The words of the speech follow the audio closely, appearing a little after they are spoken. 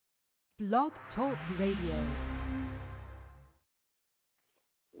Blog Talk Radio.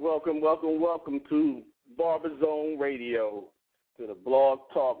 Welcome to BarberZone Radio, to the Blog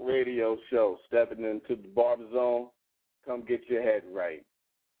Talk Radio show. Stepping into the Barber Zone, come get your head right.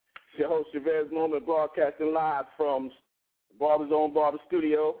 It's your host Chevez M, broadcasting live from BarberZone Barber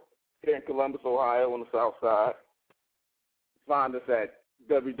Studio here in Columbus, Ohio, on the south side. Find us at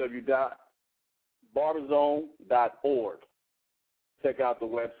www.barberzone.org. Check out the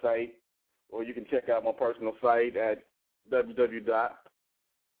website, or you can check out my personal site at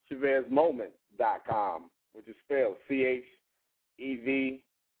www.ChevezMoman.com, which is spelled ChevezMoman.com.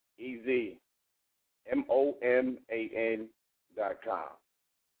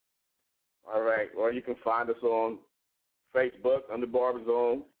 All right, or you can find us on Facebook under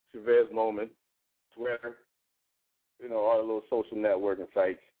BarberZone, Chevez Moment, Twitter, all the little social networking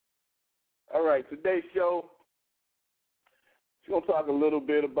sites. All right, today's show, we're going to talk a little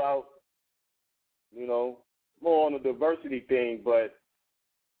bit about, more on the diversity thing, but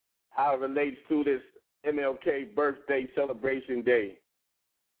how it relates to this MLK birthday celebration day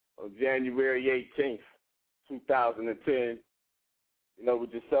on January 18th, 2010. We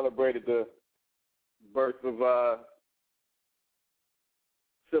just celebrated the birth of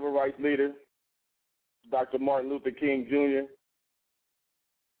civil rights leader, Dr. Martin Luther King Jr.,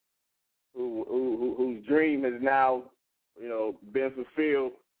 whose dream has now, been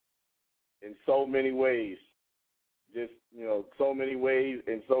fulfilled in so many ways. Just, so many ways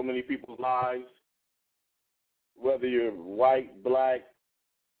in so many people's lives, whether you're white, black,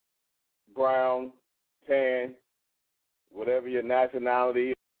 brown, tan, whatever your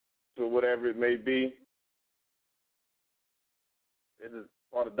nationality is, or whatever it may be. It is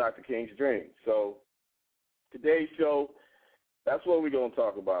part of Dr. King's dream. So today's show, that's what we're going to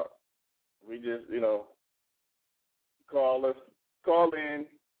talk about. We just, call in.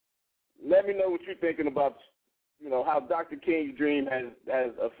 Let me know what you're thinking about, how Dr. King's dream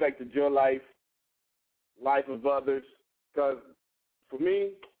has affected your life of others. Because for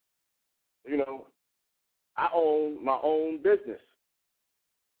me, I own my own business.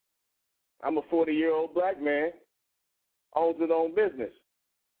 I'm a 40-year-old black man, owns his own business,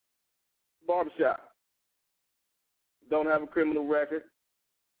 barbershop. Don't have a criminal record,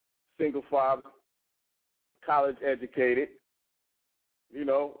 single father, college educated.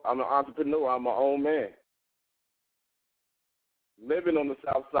 I'm an entrepreneur. I'm my own man. Living on the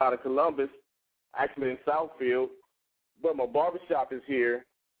south side of Columbus, actually in Southfield, but my barbershop is here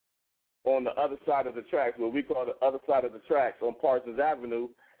on the other side of the tracks, what we call the other side of the tracks on Parsons Avenue,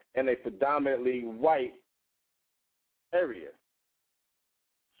 in a predominantly white area.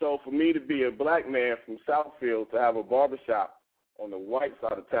 So for me to be a black man from Southfield to have a barbershop on the white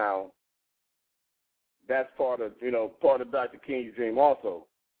side of town, that's part of Dr. King's dream also.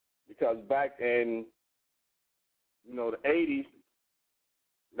 Because back in, the 80s,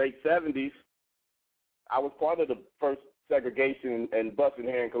 late 70s, I was part of the first segregation and busing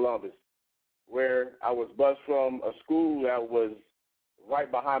here in Columbus, where I was bused from a school that was right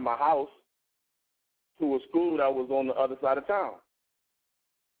behind my house to a school that was on the other side of town,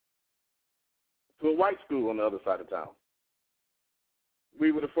 to a white school on the other side of town.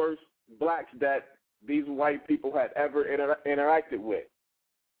 We were the first blacks that these white people had ever interacted with.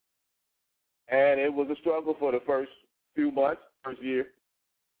 And it was a struggle for the first few months, first year.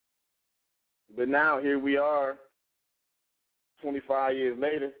 But now here we are, 25 years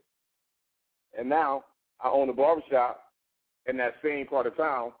later, and now I own a barbershop in that same part of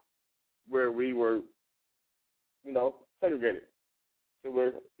town where we were, segregated. So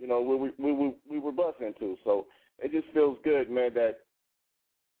where we were bused into. So it just feels good, man, that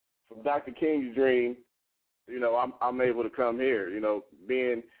from Dr. King's dream, I'm able to come here,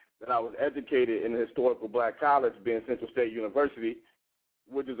 being that I was educated in a historical black college, being Central State University,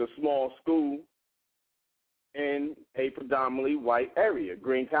 which is a small school in a predominantly white area,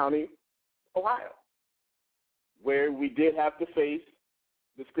 Greene County, Ohio, where we did have to face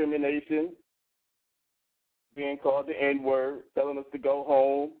discrimination, being called the N-word, telling us to go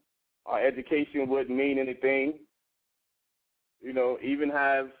home. Our education wouldn't mean anything. Even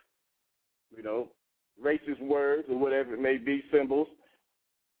have, racist words or whatever it may be, symbols,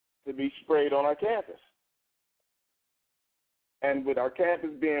 to be sprayed on our campus. And with our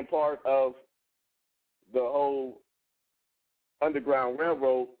campus being part of the whole Underground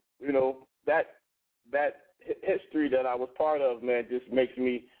Railroad, that history that I was part of, man, just makes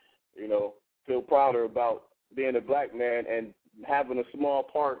me, feel prouder about being a black man and having a small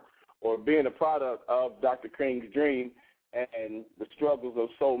part or being a product of Dr. King's dream and the struggles of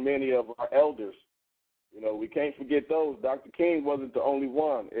so many of our elders You know, we can't forget those. Dr. King wasn't the only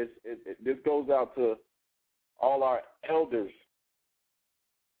one. This goes out to all our elders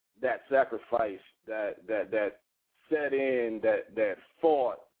that sacrificed, that set in, that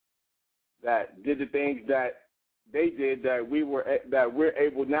fought, that did the things that they did that we're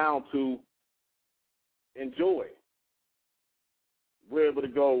able now to enjoy. We're able to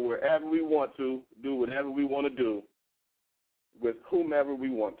go wherever we want to, do whatever we want to do, with whomever we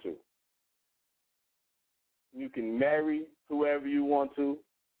want to. You can marry whoever you want to,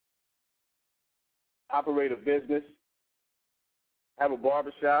 operate a business, have a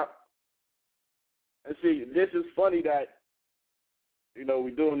barbershop. And see, this is funny that, you know,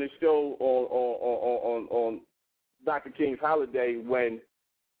 we're doing this show on Dr. King's holiday when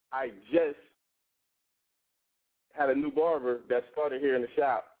I just had a new barber that started here in the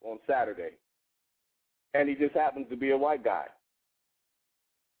shop on Saturday. And he just happens to be a white guy.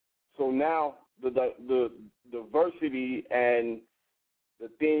 So now the diversity and the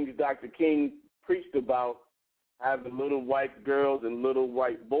things Dr. King preached about, having little white girls and little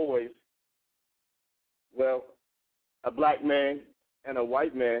white boys, well, a black man and a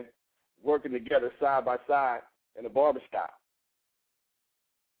white man working together side by side in a barbershop.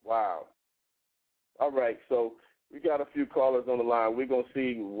 Wow. All right, so we got a few callers on the line. We're going to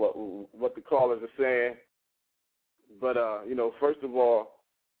see what the callers are saying. But, you know, first of all,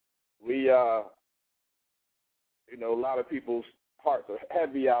 we, you know, a lot of people's hearts are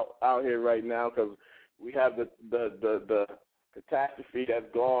heavy out here right now because we have the catastrophe that's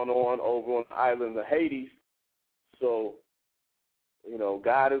gone on over on the island of Haiti. So, you know,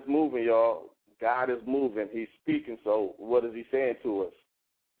 God is moving, y'all. God is moving. He's speaking. So what is he saying to us?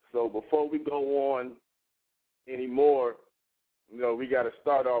 So before we go on anymore, you know, we got to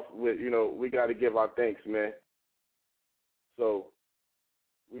start off with, you know, we got to give our thanks, man. So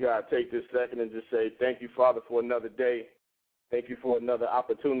we got to take this second and just say thank you, Father, for another day. Thank you for another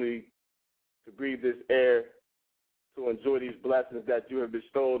opportunity to breathe this air, to enjoy these blessings that you have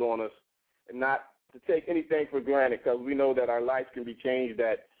bestowed on us, and not to take anything for granted, because we know that our lives can be changed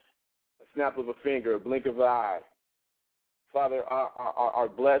at a snap of a finger, a blink of an eye. Father, our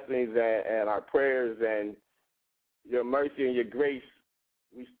blessings and our prayers and your mercy and your grace,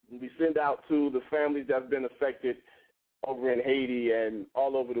 we send out to the families that have been affected over in Haiti and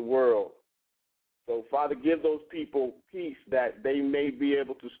all over the world. So, Father, give those people peace that they may be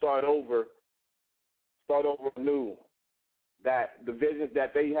able to start over anew, that the visions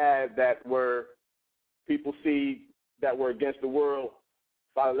that they had that were people see that were against the world,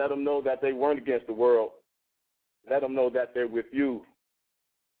 Father, let them know that they weren't against the world. Let them know that they're with you.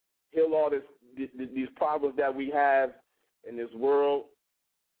 Heal all these problems that we have in this world,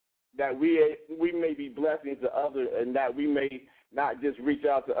 that we may be blessings to others, and that we may not just reach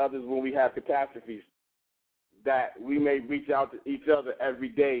out to others when we have catastrophes, that we may reach out to each other every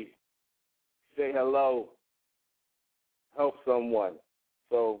day, say hello, help someone.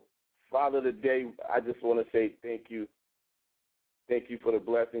 So, Father, today I just want to say thank you. Thank you for the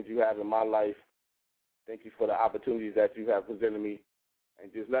blessings you have in my life. Thank you for the opportunities that you have presented me.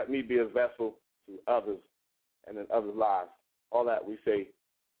 And just let me be a vessel to others and in others' lives. All that we say,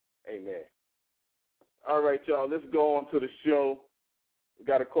 amen. All right, y'all, let's go on to the show. We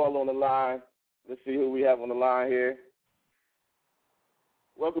got a call on the line. Let's see who we have on the line here.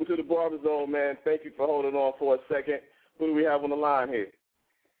 Welcome to the BarberZone, man. Thank you for holding on for a second. Who do we have on the line here?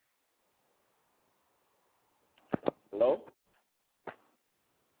 Hello?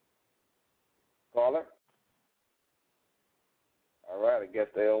 Caller? All right, I guess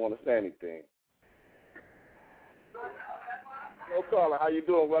they don't want to say anything. Hello, caller. How you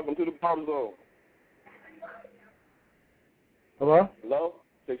doing? Welcome to the BarberZone. Hello? Hello?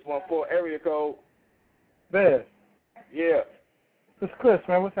 614 area code. Bez. Yeah. This is Chris,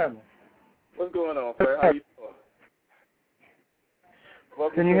 man. What's happening? What's going on, sir? How you doing?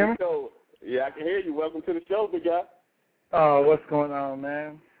 Welcome Can you hear me? Show. Yeah, I can hear you. Welcome to the show, big guy. Oh, what's going on,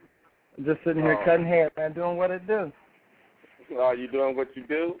 man? I'm just sitting here cutting hair, man, doing what I do. Are you doing what you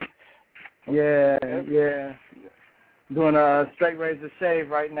do? Yeah. Doing a straight razor shave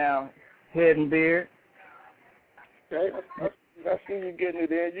right now, head and beard. Okay, I see you getting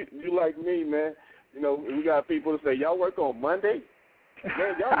it in. You like me, man. You know, we got people to say, y'all work on Monday?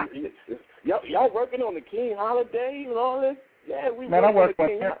 Man, y'all working on the King holiday and all this? Yeah, we man, I work on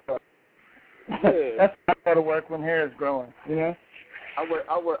when hair. Yeah. That's how I go to work when hair is growing, you know?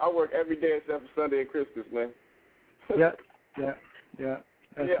 I work every day except for Sunday and Christmas, man. Yeah. That's yeah,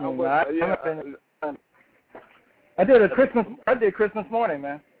 me. I did Christmas morning,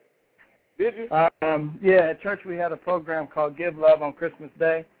 man. Did you? Yeah, at church we had a program called Give Love on Christmas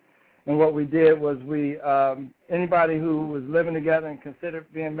Day, And what we did was we anybody who was living together and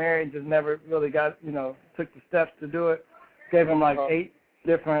considered being married just never really got, took the steps to do it, gave them like 8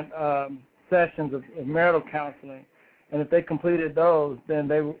 different sessions of marital counseling. And if they completed those, then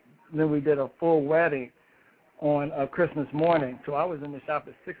we did a full wedding on Christmas morning. So I was in the shop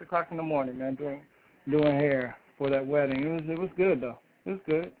at 6 o'clock in the morning, man, doing hair for that wedding. It was good, though. It was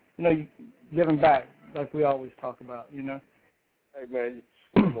good. You giving back like we always talk about, Hey, man,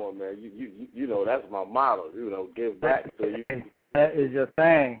 come on, man. You know that's my motto, give back. So that is your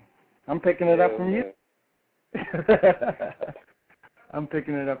thing. I'm picking it up from you. I'm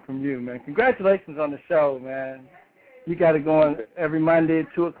picking it up from you, man. Congratulations on the show, man. You got it going every Monday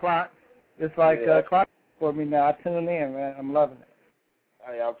at 2 o'clock. It's like clock for me now. I tune in, man. I'm loving it.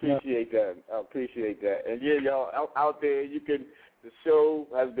 Hey, I appreciate that. And, yeah, y'all, out there, the show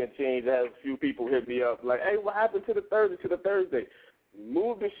has been changed. I have a few people hit me up like, hey, what happened to the Thursday?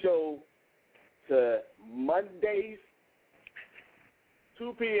 Move the show to Mondays,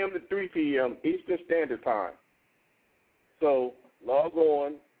 2 p.m. to 3 p.m. Eastern Standard Time. So log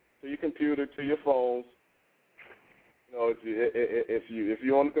on to your computer, to your phones. If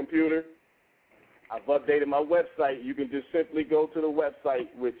you're on the computer, I've updated my website. You can just simply go to the website,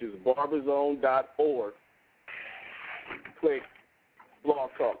 which is BarberZone.org. Click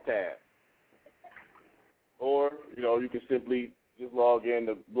Blog Talk tab. Or, you can simply just log in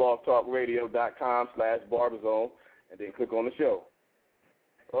to blogtalkradio.com/BarberZone and then click on the show.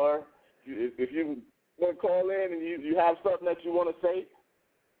 Or if you want to call in and you have something that you want to say,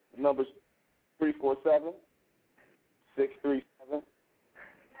 the number's 347-637-3860.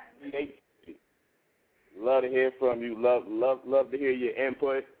 Love to hear from you. Love to hear your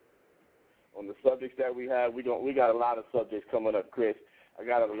input on the subjects that we have. We got a lot of subjects coming up, Chris. I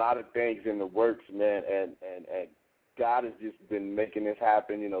got a lot of things in the works, man, and God has just been making this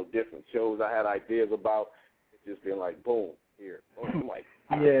happen. Different shows I had ideas about. It's just been like boom here.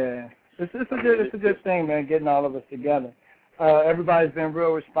 Yeah, it's a good thing, man. Getting all of us together. Everybody's been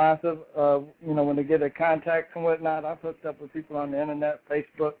real responsive. When they get their contacts and whatnot, I've hooked up with people on the internet,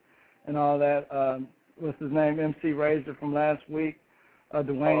 Facebook, and all that. What's his name? MC Razor from last week.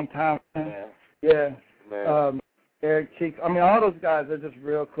 Dwayne Thompson. Man. Yeah. Eric Cheeks. I mean, all those guys are just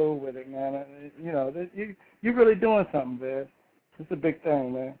real cool with it, man. You're really doing something, man. It's a big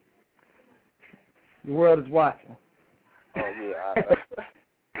thing, man. The world is watching. Oh yeah.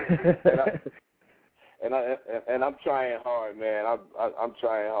 And I'm trying hard, man. I'm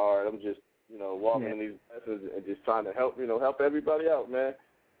trying hard. I'm just walking in these lessons and just trying to help everybody out, man.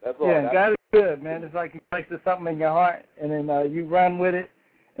 That's all. Yeah, God is good, man. It's like He places something in your heart, and then you run with it,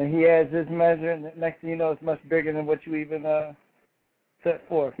 and He adds His measure, and the next thing you know, it's much bigger than what you even set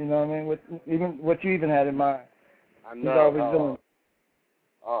forth. You know what I mean? What you even had in mind. I know. He's always doing.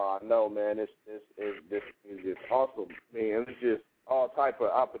 Oh, I know, man. It's just awesome, man. It's just all type of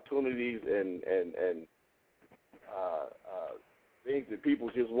opportunities and things that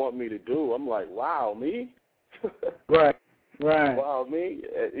people just want me to do. I'm like, wow, me? Right. Wow, me?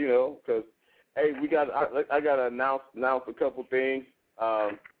 Because, hey, I got to announce a couple things.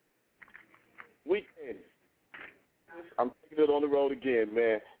 Weekend. I'm taking it on the road again,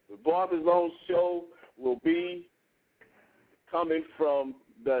 man. The BarberZone show will be coming from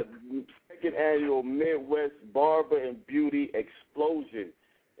the second annual Midwest Barber and Beauty Explosion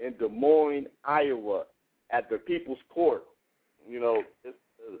in Des Moines, Iowa, at the People's Court.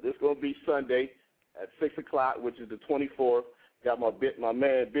 It's going to be Sunday at 6 o'clock, which is the 24th. Got my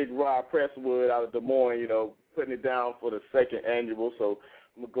man, Big Rob Presswood out of Des Moines, putting it down for the second annual. So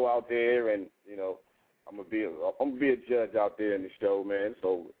I'm going to go out there and, I'm going to be a judge out there in the show, man.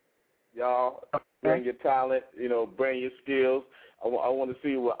 So y'all bring your talent, bring your skills. I want to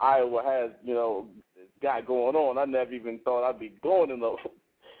see what Iowa has, got going on. I never even thought I'd be going to no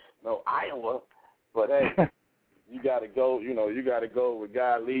Iowa. But, hey, you got to go, you got to go where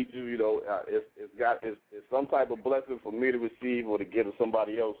God leads you. It's some type of blessing for me to receive or to give to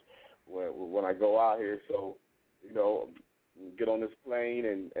somebody else when I go out here. So, get on this plane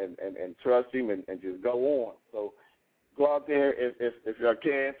and trust Him and just go on. So go out there if you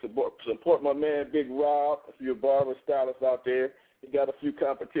can. Support my man, Big Rob. If you're a barber stylist out there, he got a few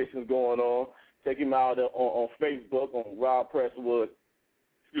competitions going on. Check him out on Facebook on Rob Presswood.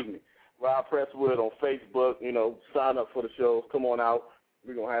 Rob Presswood on Facebook. Sign up for the show. Come on out.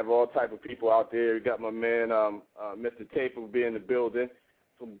 We're going to have all type of people out there. We got my man, Mr. Taper, will be in the building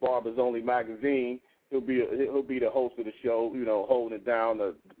from Barbers Only Magazine. He'll be the host of the show, holding it down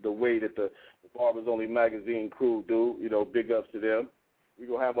the way that the Barbers Only Magazine crew do. Big ups to them. We're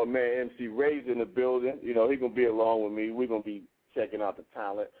going to have my man MC Razor in the building. He's going to be along with me. We're going to be checking out the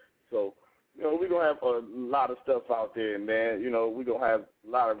talent, So, we're going to have a lot of stuff out there, man. We're going to have a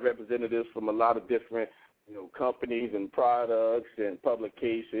lot of representatives from a lot of different, companies and products and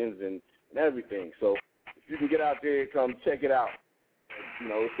publications and everything. So if you can get out there, come check it out.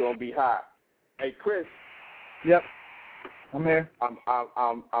 It's going to be hot. Hey, Chris. Yep. I'm here. I'm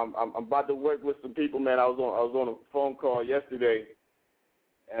about to work with some people, man. I was on a phone call yesterday,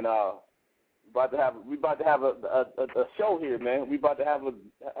 and we about to have a show here, man. We about to have an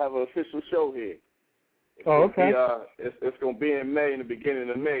official show here. Okay. It's gonna be in May, in the beginning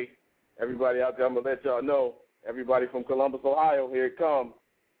of May. Everybody out there, I'm gonna let y'all know. Everybody from Columbus, Ohio, here it comes.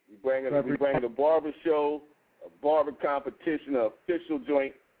 We bringing the barber show, a barber competition, an official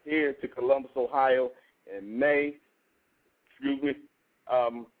joint here to Columbus, Ohio in May. Excuse me.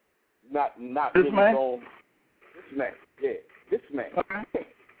 Not this really May? long. This May, yeah, this May. Okay.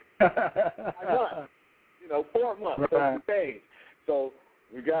 A month, 4 months, right. 30 days. So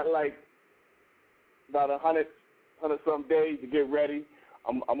we got like about 100 some days to get ready.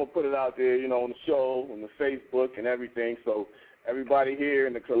 I'm gonna put it out there, on the show, on the Facebook and everything. So everybody here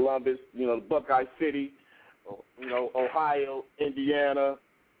in the Columbus, the Buckeye City, Ohio, Indiana,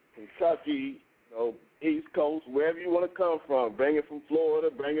 Kentucky, East Coast, wherever you want to come from. Bring it from Florida,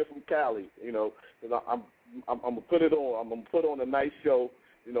 bring it from Cali. Because I'm gonna put it on. I'm gonna put on a nice show.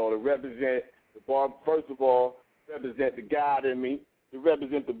 To represent the barber. First of all, represent the God in me. To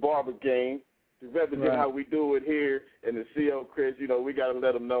represent the barber game. To represent how we do it here in the CO, Chris. We got to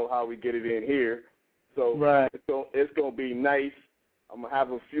let them know how we get it in here. So it's gonna be nice. I'm gonna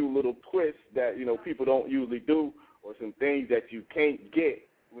have a few little twists that people don't usually do, or some things that you can't get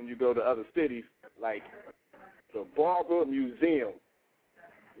when you go to other cities, like the Barber Museum.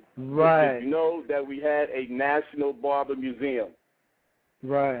 Right. Did you know that we had a National Barber Museum?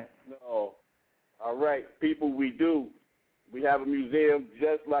 Right. No. All right, people, we do. We have a museum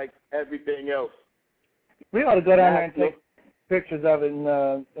just like everything else. We ought to go down there and take pictures of it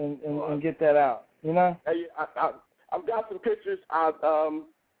and get that out, Hey, I've got some pictures.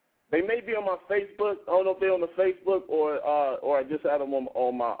 They may be on my Facebook. I don't know if they're on the Facebook or I just had them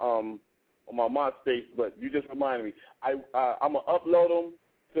on my MySpace, but you just reminded me. I'm going to upload them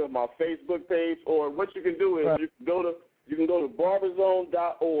to my Facebook page, or what you can do is you can go to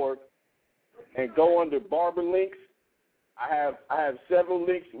BarberZone.org and go under Barber links. I have several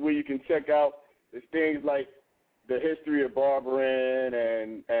links where you can check out the things like the history of barbering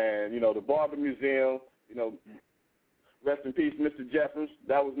and the Barber Museum. Rest in peace, Mr. Jeffers.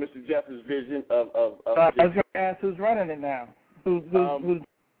 That was Mr. Jeffers' vision of I was going to ask who's running it now. Who's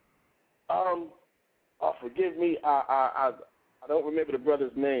forgive me. I don't remember the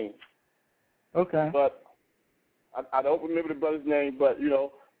brother's name. Okay. But I don't remember the brother's name, but,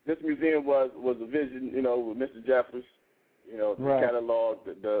 this museum was a vision, with Mr. Jeffers, to catalog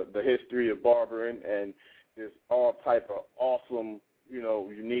the history of barbering, and there's all type of awesome,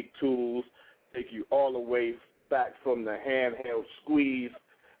 unique tools, take you all the way back from the handheld squeeze,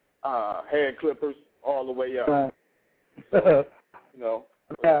 hair clippers, all the way up. Right. So,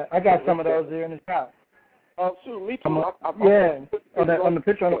 I got some of those here in the shop. Oh, shoot, me too. On the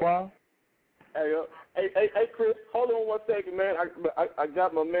picture on the wall. Hey, Chris, hold on 1 second, man. I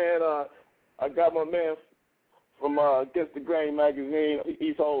got my man from Against the Grain magazine.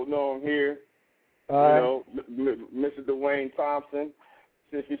 He's holding on here. Mr. Dwayne Thompson,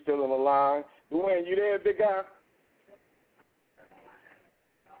 since he's still on the line. Dwayne, you there, big guy?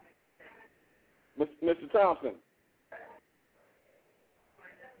 Mr. Thompson.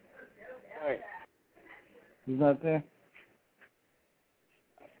 Hey. He's not there?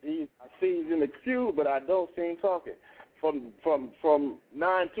 I see he's in the queue, but I don't see him talking. From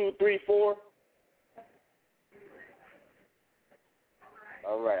 9234.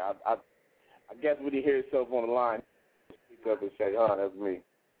 All right, I guess when he hears himself on the line, speak up and say, that's me.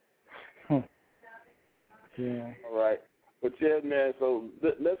 Yeah. All right. But yeah, man, so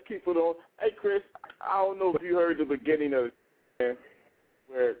let's keep it on. Hey, Chris, I don't know if you heard the beginning of it,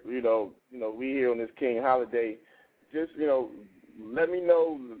 where, we here on this King holiday. Just, let me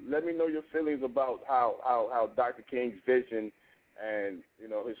know your feelings about how Dr. King's vision and,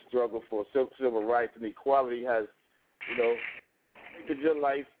 his struggle for civil rights and equality has, affected your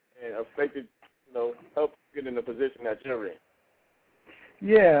life and affected, helped you get in the position that you're in.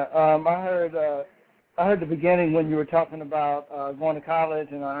 Yeah, I heard the beginning when you were talking about going to college,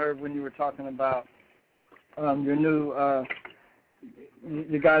 and I heard when you were talking about your new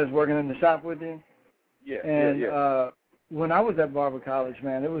your guy that's working in the shop with you. Yeah. And when I was at Barber College,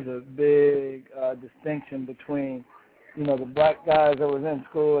 man, it was a big distinction between, the black guys that was in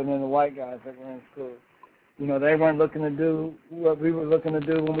school and then the white guys that were in school. You know, they weren't looking to do what we were looking to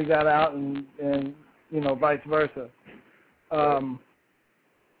do when we got out, and you know, vice versa. I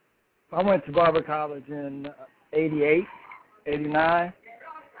went to barber college in 88, 89,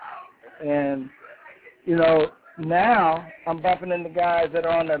 and, you know, now I'm bumping into guys that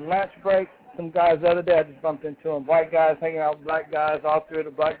are on their lunch break. Some guys the other day I just bumped into them, white guys hanging out with black guys, all three of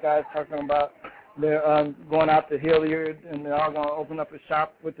the black guys talking about they're going out to Hilliard, and they're all going to open up a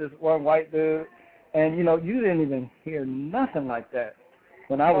shop with this one white dude. And, you know, you didn't even hear nothing like that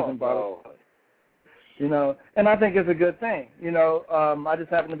when I was in barber college. You know, and I think it's a good thing. You know, I just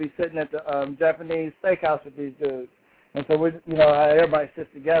happened to be sitting at the Japanese steakhouse with these dudes. And so, you know, everybody sits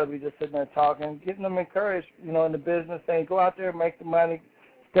together. We just sitting there talking, getting them encouraged, you know, in the business, saying go out there, make the money,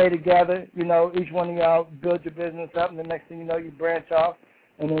 stay together. You know, each one of y'all build your business up, and the next thing you know, you branch off.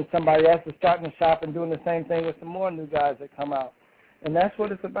 And then somebody else is starting a shop and doing the same thing with some more new guys that come out. And that's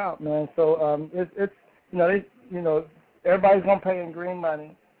what it's about, man. So it's you know, everybody's going to pay in green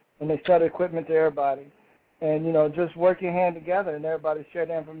money, and they sell the equipment to everybody. And, you know, just work your hand together and everybody share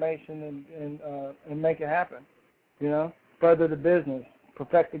the information and make it happen, you know, further the business,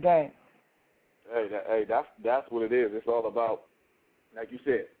 perfect the game. Hey, that's what it is. It's all about, like you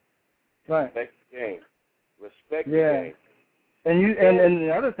said, right. Respect the game. Respect the game. And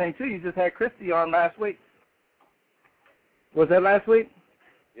the other thing, too, you just had Christy on last week. Was that last week?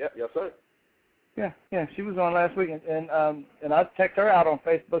 Yep, yes, sir. Yeah, she was on last week, and I checked her out on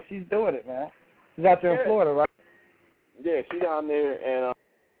Facebook. She's doing it, man. She's out there in Florida, right? Yeah, she's down there, and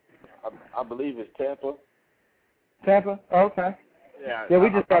I believe it's Tampa. Tampa? Oh, okay. Yeah, we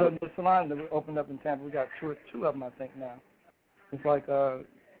just got a new salon that we opened up in Tampa. We got two of them, I think, now. It's like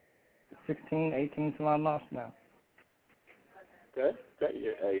 16, 18 salon lost now. Okay.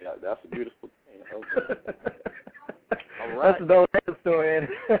 Yeah, hey, that's a beautiful thing. Okay. All right. That's a dope story, ain't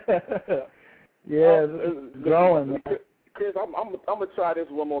it? Yeah, it's growing, man. Chris, I'm gonna try this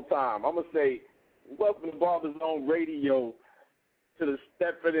one more time. I'm gonna say, welcome to BarberZone Radio, to the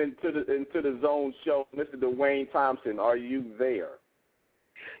stepping into the zone show. Mr. Dwayne Thompson, are you there?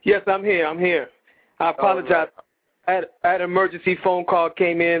 Yes, I'm here. I apologize. Right. I had an emergency phone call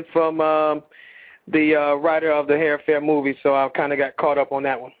came in from the writer of the Hair Fair movie, so I kind of got caught up on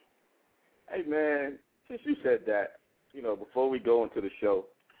that one. Hey, man, since you said that, you know, before we go into the show,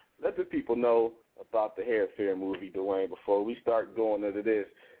 let the people know about the Hair Fair movie, Dwayne, before we start going into this.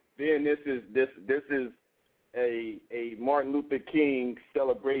 Then this is a Martin Luther King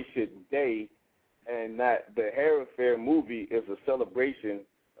celebration day, and that the Hair Fair movie is a celebration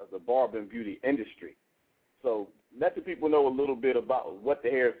of the barber and beauty industry. So let the people know a little bit about what the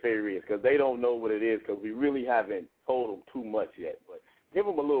Hair Fair is, because they don't know what it is, because we really haven't told them too much yet. But give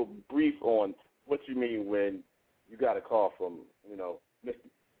them a little brief on what you mean when you got a call from, you know, Mr.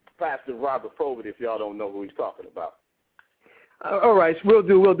 Pastor Robert Probert, if y'all don't know who he's talking about. All right, we'll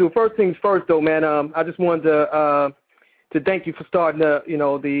do. First things first, though, man. I just wanted to thank you for starting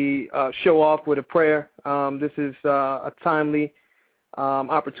the show off with a prayer. This is a timely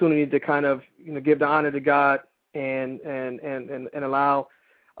opportunity to kind of give the honor to God and allow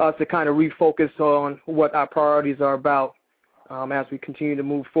us to kind of refocus on what our priorities are about as we continue to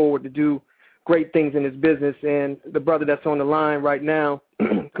move forward to do great things in this business. And the brother that's on the line right now,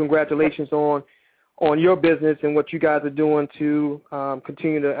 congratulations on your business and what you guys are doing to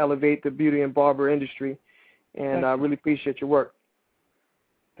continue to elevate the beauty and barber industry. And I really appreciate your work.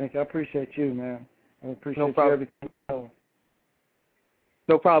 Thank you. I appreciate you, man. I appreciate no problem. You everything.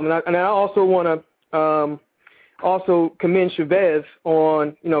 No problem. And I also want to also commend Chavez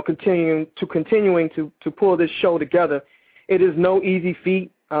on continuing to pull this show together. It is no easy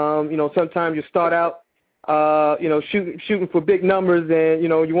feat. Sometimes you start out shooting for big numbers, and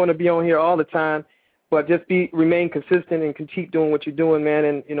you want to be on here all the time, but just remain consistent and keep doing what you're doing, man.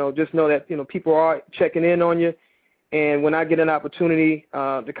 And just know that people are checking in on you. And when I get an opportunity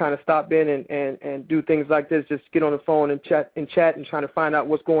to kind of stop in and do things like this, just get on the phone and chat and trying to find out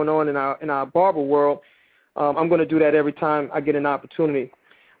what's going on in our barber world, I'm going to do that every time I get an opportunity.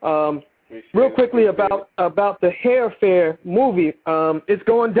 Real quickly about the Hair Fair movie, it's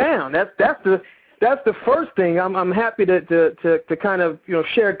going down. That's the first thing. I'm happy to kind of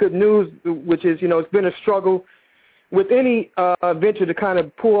share good news, which is it's been a struggle with any venture to kind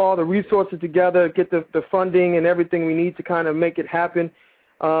of pull all the resources together, get the funding and everything we need to kind of make it happen.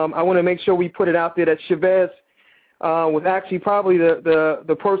 I want to make sure we put it out there that Chavez was actually probably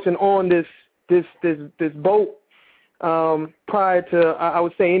the person on this boat prior to, I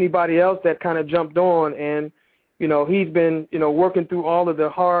would say, anybody else that kind of jumped on. And he's been working through all of the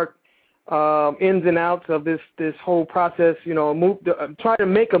hard ins and outs of this whole process. Try to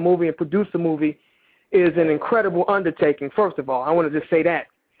make a movie and produce a movie. is an incredible undertaking, first of all. I want to just say that.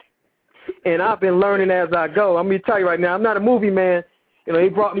 And I've been learning as I go. I'm going to tell you right now, I'm not a movie man. You know, he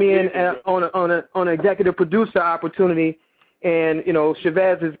brought me in on an executive producer opportunity, and, you know,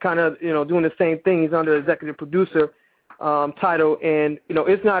 Chavez is kind of, you know, doing the same thing. He's under executive producer title, and, you know,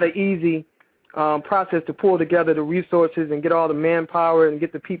 it's not an easy process to pull together the resources and get all the manpower and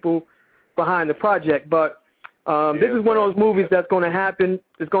get the people behind the project. But this is one of those movies that's going to happen.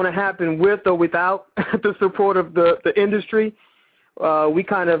 It's going to happen with or without the support of the industry. We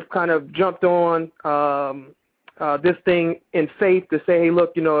kind of jumped on this thing in faith to say, hey,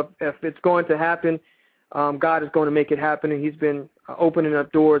 look, you know, if it's going to happen, God is going to make it happen, and he's been opening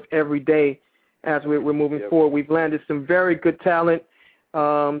up doors every day as we're moving forward. We've landed some very good talent.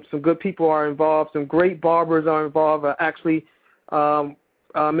 Some good people are involved. Some great barbers are involved. Actually, Mr.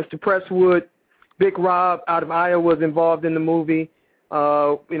 Presswood, Big Rob out of Iowa was involved in the movie.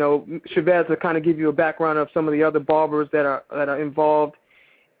 You know, Chavez will kind of give you a background of some of the other barbers that are involved.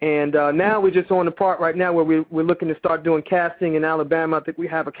 And now we're just on the part right now where we're looking to start doing casting in Alabama. I think we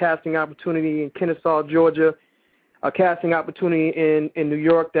have a casting opportunity in Kennesaw, Georgia, a casting opportunity in New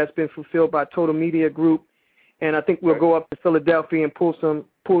York that's been fulfilled by Total Media Group. And I think we'll go up to Philadelphia and pull some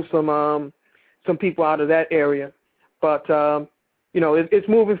people out of that area. But you know, it's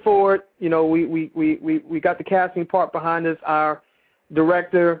moving forward. You know, we got the casting part behind us. Our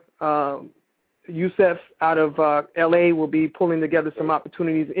director, Youssef out of L.A. will be pulling together some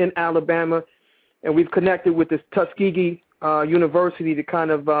opportunities in Alabama, and we've connected with this Tuskegee University to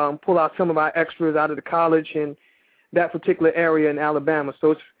kind of pull out some of our extras out of the college in that particular area in Alabama.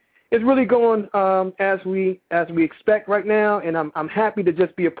 So it's really going as we expect right now, and I'm happy to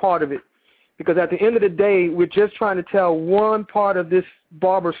just be a part of it, because at the end of the day, we're just trying to tell one part of this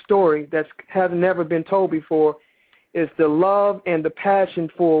barber story that has never been told before. Is the love and the passion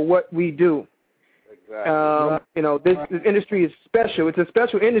for what we do. Exactly. You know, this industry is special. It's a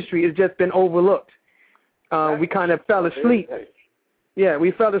special industry. It's just been overlooked. We kind of fell asleep. Yeah,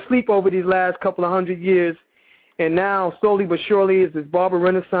 we fell asleep over these last couple of 100 years, and now slowly but surely is this barber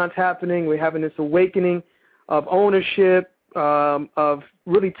renaissance happening. We're having this awakening of ownership, of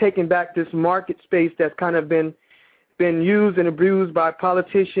really taking back this market space that's kind of been used and abused by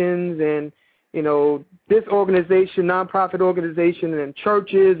politicians and, you know, this organization, nonprofit organization, and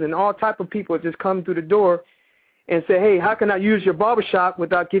churches and all type of people just come through the door and say, hey, how can I use your barbershop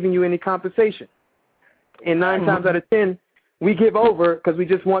without giving you any compensation? And 9 times out of 10, we give over because we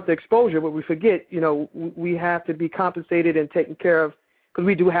just want the exposure, but we forget, you know, we have to be compensated and taken care of because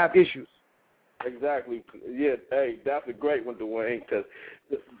we do have issues. Exactly. Yeah, hey, that's a great one, Dwayne, because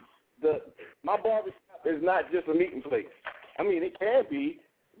my barbershop is not just a meeting place. I mean, it can be.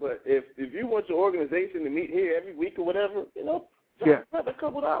 But if you want your organization to meet here every week or whatever, you know, just spend a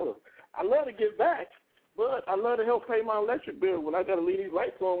couple $. I love to give back, but I love to help pay my electric bill when I got to leave these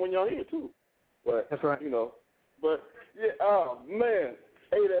lights on when y'all here, too. But, that's right. You know, but, yeah, oh, man.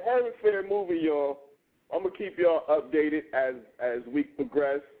 Hey, the Harry Fair movie, y'all, I'm going to keep y'all updated as we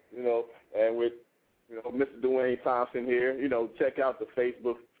progress, you know, and with, you know, Mr. Dwayne Thompson here. You know, check out the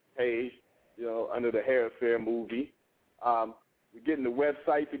Facebook page, you know, under the Harry Fair movie. We're getting the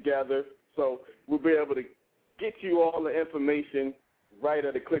website together, so we'll be able to get you all the information right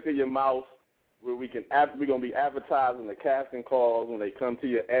at the click of your mouse, where we're going to be advertising the casting calls when they come to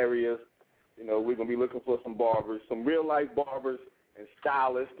your areas. You know, we're going to be looking for some barbers, some real-life barbers and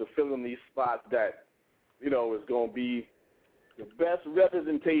stylists to fill in these spots that, you know, is going to be the best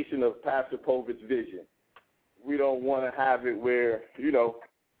representation of Pastor Povit's vision. We don't want to have it where, you know,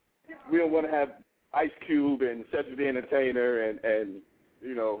 we don't want to have Ice Cube and Cedric the Entertainer and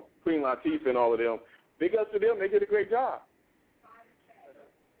you know, Queen Latifah and all of them. Big ups to them. They did a great job.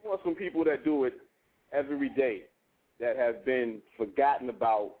 We want some people that do it every day that have been forgotten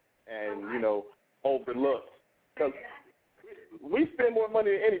about and, you know, overlooked. Because we spend more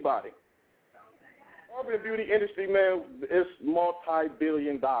money than anybody. Barber beauty industry, man, is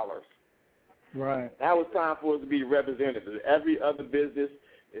multi-billion dollars. Right. Now it's time for us to be represented. Every other business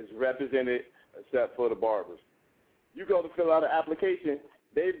is represented except for the barbers. You go to fill out an application,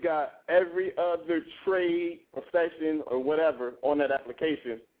 they've got every other trade, profession, or whatever on that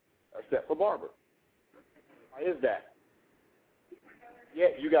application except for barber. Why is that? Yeah,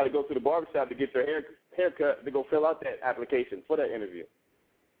 you got to go to the barbershop to get your haircut to go fill out that application for that interview.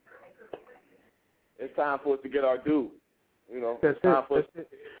 It's time for us to get our due. You know, it's time for us.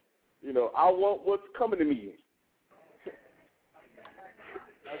 You know, I want what's coming to me.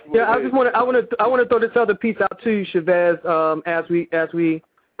 Yeah, I want to throw this other piece out to you, Chavez. As we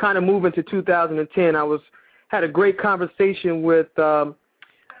kind of move into 2010, had a great conversation with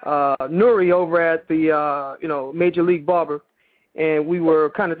Nuri over at the Major League Barber, and we were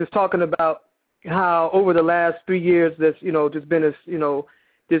kind of just talking about how over the last 3 years there's just been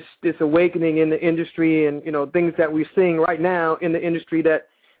this awakening in the industry, and things that we're seeing right now in the industry that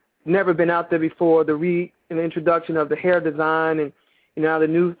never been out there before. The introduction of the hair design, and now the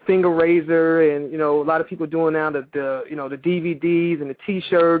new finger razor, and a lot of people doing now the DVDs and the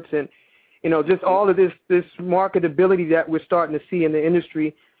T-shirts, and just all of this marketability that we're starting to see in the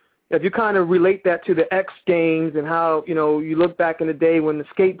industry. If you kind of relate that to the X Games and how you look back in the day when the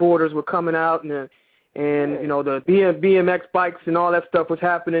skateboarders were coming out and the BMX bikes and all that stuff was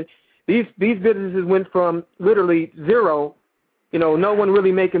happening, these businesses went from literally zero, no one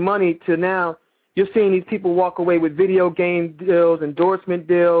really making money, to now you're seeing these people walk away with video game deals, endorsement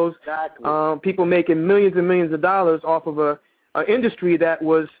deals, Exactly. people making millions and millions of dollars off of a industry that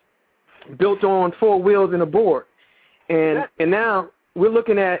was built on 4 wheels and a board. And now we're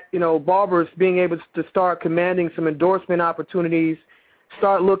looking at, barbers being able to start commanding some endorsement opportunities,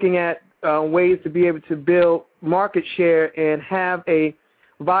 start looking at ways to be able to build market share and have a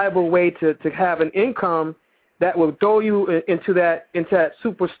viable way to have an income that will throw you into that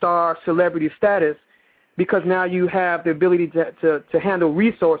superstar celebrity status, because now you have the ability to handle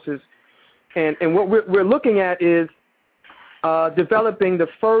resources. And what we're looking at is developing the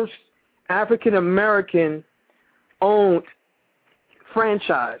first African-American owned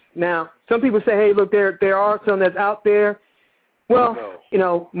franchise. Now, some people say, hey, look, there are some that's out there. Well,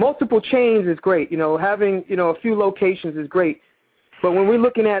 multiple chains is great. Having, a few locations is great. But when we're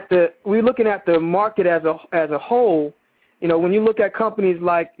looking at the market as a whole, when you look at companies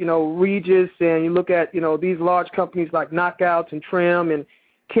like, Regis, and you look at, these large companies like Knockouts and Trim and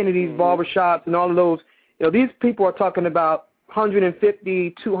Kennedy's Barbershops and all of those, these people are talking about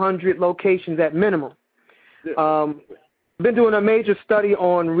 150, 200 locations at minimum. Been doing a major study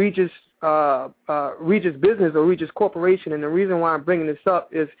on Regis Business or Regis Corporation, and the reason why I'm bringing this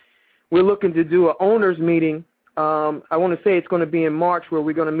up is we're looking to do an owners meeting. I want to say it's going to be in March, where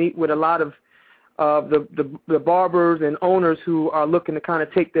we're going to meet with a lot of the barbers and owners who are looking to kind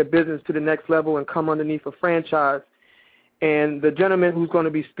of take their business to the next level and come underneath a franchise. And the gentleman who's going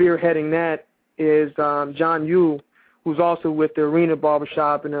to be spearheading that is John Yu, who's also with the Arena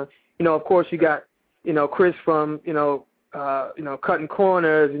Barbershop. And, of course, you got, Chris from, Cutting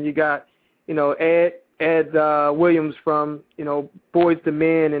Corners, and you got, Ed Williams from, Boys to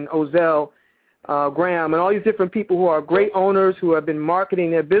Men, and Ozell Graham, and all these different people who are great owners who have been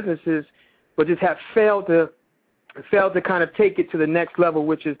marketing their businesses, but just have failed to kind of take it to the next level,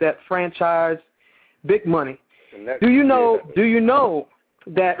 which is that franchise, big money. Do you know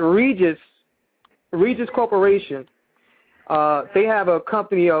that Regis Corporation, they have a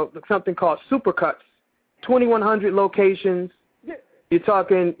company of something called Supercuts, 2,100 locations. You're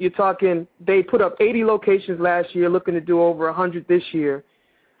talking. They put up 80 locations last year, looking to do over 100 this year.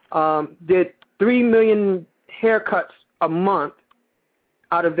 Did 3 million haircuts a month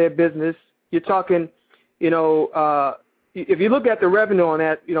out of their business. You're talking, if you look at the revenue on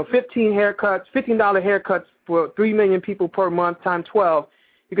that, $15 haircuts for 3 million people per month times 12,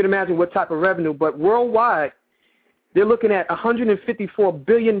 you can imagine what type of revenue. But worldwide, they're looking at $154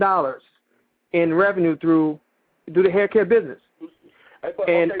 billion in revenue through the hair care business. But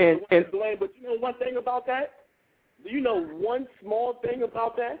you know one thing about that? Do you know one small thing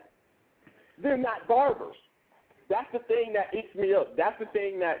about that? They're not barbers. That's the thing that eats me up. That's the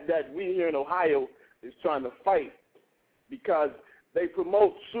thing that we here in Ohio is trying to fight, because they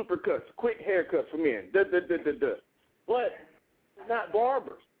promote supercuts, quick haircuts for men, But they're not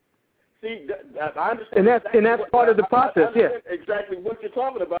barbers. See, I understand. And that's part of the process, I understand exactly what you're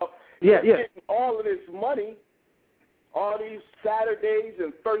talking about. Yeah. Getting all of this money, all these Saturdays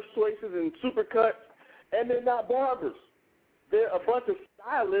and first choices and supercuts, and they're not barbers. They're a bunch of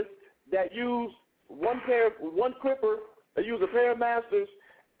stylists that use one clipper, they use a pair of masters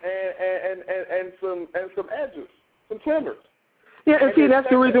and some edges, some trimmers. Yeah, and see, that's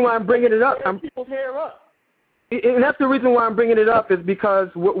the reason why I'm bringing it up. People's hair up. And that's the reason why I'm bringing it up, is because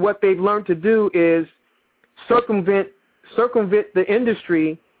what they've learned to do is circumvent the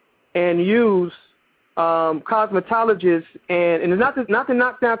industry and use cosmetologists, and it's not to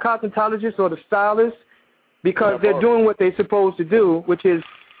knock down cosmetologists or the stylists, because they're doing what they're supposed to do, which is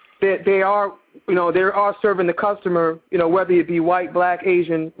that they are serving the customer, whether it be white, black,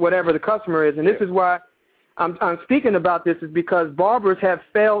 Asian, whatever the customer is. And this is why I'm speaking about this, is because barbers have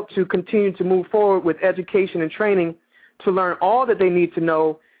failed to continue to move forward with education and training to learn all that they need to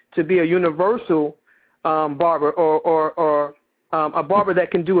know to be a universal barber or a barber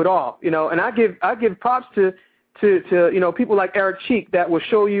that can do it all. And I give props to to people like Eric Cheek that will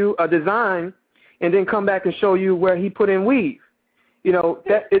show you a design and then come back and show you where he put in weave.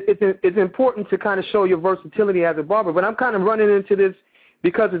 That it's important to kind of show your versatility as a barber. But I'm kind of running into this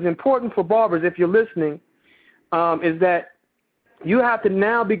because it's important for barbers, if you're listening, is that you have to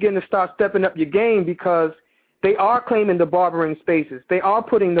now begin to start stepping up your game because they are claiming the barbering spaces. They are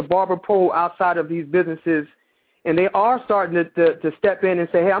putting the barber pole outside of these businesses, and they are starting to step in and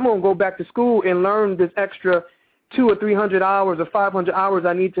say, hey, I'm going to go back to school and learn this extra 200 or 300 hours or 500 hours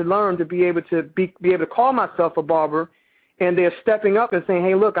I need to learn to be able to call myself a barber. And they're stepping up and saying,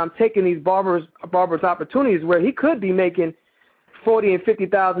 hey, look, I'm taking these barbers opportunities where he could be making $40,000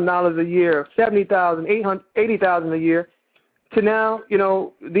 and $50,000 a year, $70,000, $80,000 a year, to now,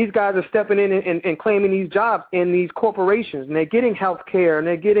 these guys are stepping in and claiming these jobs in these corporations, and they're getting health care, and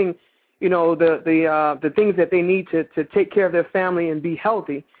they're getting, the things that they need to take care of their family and be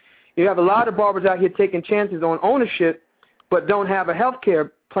healthy. You have a lot of barbers out here taking chances on ownership, but don't have a health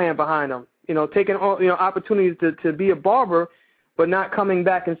care plan behind them. Taking opportunities to be a barber, but not coming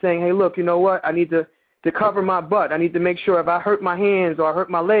back and saying, hey, look, you know what? I need to cover my butt. I need to make sure if I hurt my hands or I hurt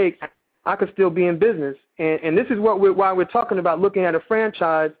my legs, I could still be in business. And this is why we're talking about looking at a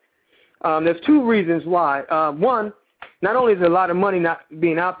franchise. There's two reasons why. One, not only is there a lot of money not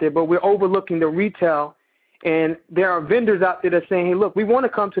being out there, but we're overlooking the retail. And there are vendors out there that are saying, hey, look, we want to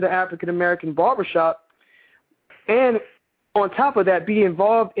come to the African-American barbershop and on top of that, be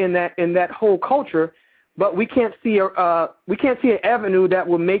involved in that whole culture, but we can't see an avenue that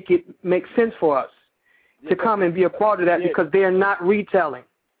will make sense for us to come and be a part of that because they are not retailing.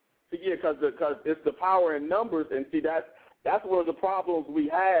 Yeah, because it's the power in numbers, and see that's one of the problems we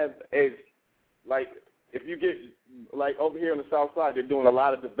have is like if you get like over here on the South Side, they're doing a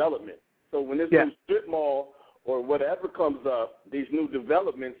lot of development. So when this new strip mall or whatever comes up, these new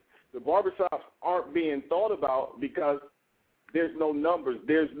developments, the barbershops aren't being thought about because there's no numbers.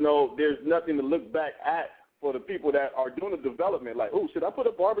 There's nothing to look back at for the people that are doing the development. Like, oh, should I put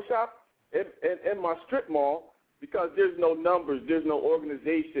a barbershop in my strip mall? Because there's no numbers. There's no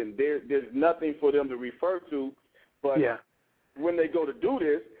organization. There's nothing for them to refer to. But when they go to do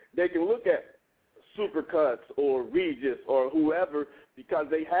this, they can look at Supercuts or Regis or whoever because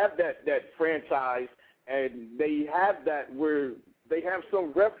they have that franchise and they have that where they have some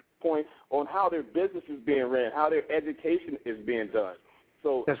reference point on how their business is being ran, how their education is being done.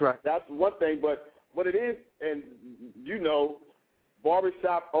 So that's right. That's one thing. But what it is, and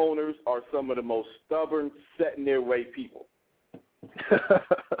barbershop owners are some of the most stubborn, set-in-their-way people.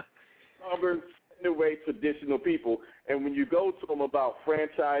 Stubborn, set-in-their-way traditional people. And when you go to them about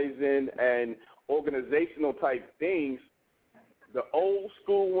franchising and organizational type things, the old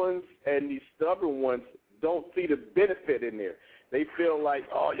school ones and these stubborn ones don't see the benefit in there. They feel like,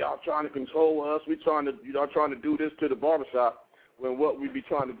 oh, y'all trying to control us. Y'all trying to do this to the barbershop. When what we be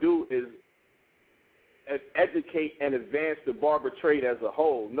trying to do is educate and advance the barber trade as a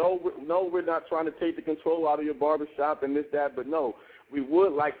whole. No, we're not trying to take the control out of your barbershop and this, that, but no, we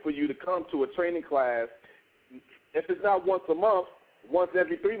would like for you to come to a training class. If it's not once a month, once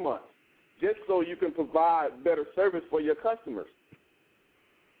every 3 months, just so you can provide better service for your customers.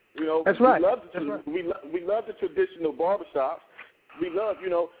 That's right. We love the traditional barbershops. We love,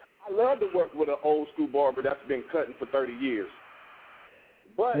 I love to work with an old school barber that's been cutting for 30 years.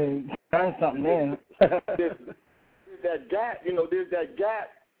 But learn something in. there's that gap, there's that gap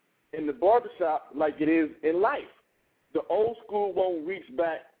in the barbershop like it is in life. The old school won't reach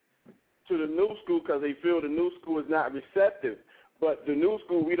back to the new school because they feel the new school is not receptive. But the new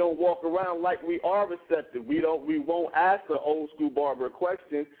school, we don't walk around like we are receptive. We won't ask the old school barber a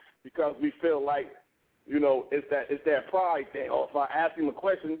question because we feel like, it's that pride thing. Oh, if I ask him a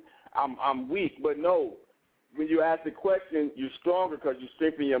question, I'm weak. But no, when you ask a question, you're stronger because you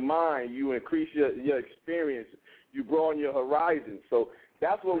strengthen your mind. You increase your experience. You broaden your horizons. So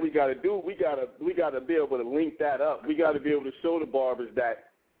that's what we got to do. We got to be able to link that up. We got to be able to show the barbers that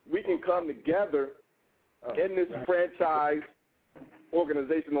we can come together in this franchise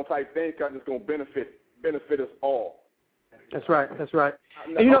organizational type thing because it's going to benefit us all. That's right. That's right.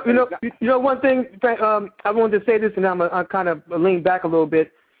 And one thing I wanted to say this, and I'm kind of lean back a little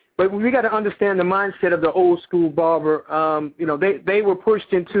bit, but we got to understand the mindset of the old school barber. They were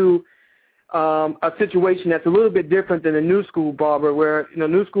pushed into a situation that's a little bit different than the new school barber, where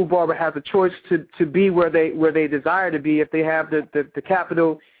new school barber has a choice to be where they desire to be if they have the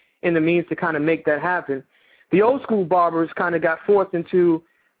capital and the means to kind of make that happen. The old school barbers kind of got forced into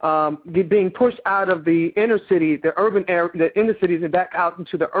being pushed out of the inner city, the inner cities, and back out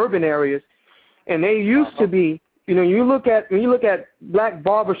into the urban areas. And they used to be, you look at black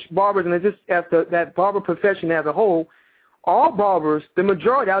barbers and it's just that barber profession as a whole, all barbers, the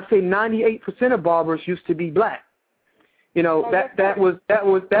majority, I would say 98% of barbers used to be black. That was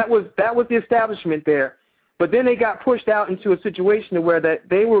the establishment there. But then they got pushed out into a situation where that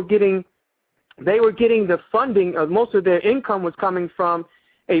they were getting the funding, most of their income was coming from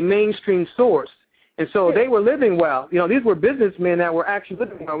a mainstream source. And so they were living well. These were businessmen that were actually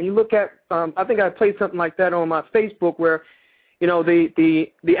living well. When you look at, I think I played something like that on my Facebook where,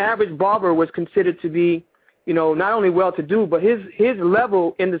 the average barber was considered to be, not only well-to-do, but his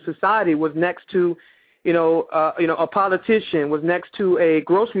level in the society was next to, a politician, was next to a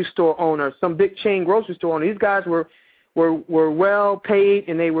grocery store owner, some big chain grocery store owner. These guys were well paid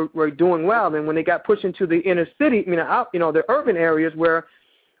and they were doing well. And when they got pushed into the inner city, the urban areas where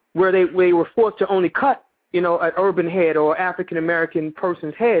they were forced to only cut, an urban head or African American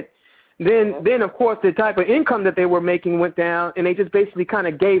person's head, then of course the type of income that they were making went down, and they just basically kind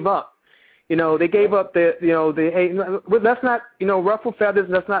of gave up. They gave up hey, let's not ruffle feathers,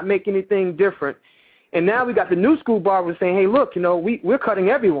 let's not make anything different. And now we got the new school barbers saying, hey, look, we're cutting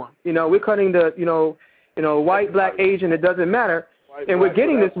everyone. We're cutting the white, black, Asian, it doesn't matter, and we're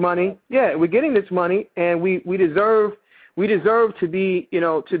getting this money. Yeah, we're getting this money, and we deserve. We deserve to be,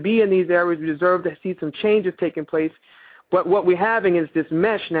 to be in these areas. We deserve to see some changes taking place. But what we're having is this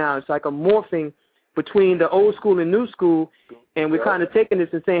mesh now. It's like a morphing between the old school and new school, and we're kind of taking this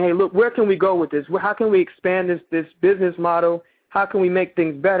and saying, hey, look, where can we go with this? How can we expand this business model? How can we make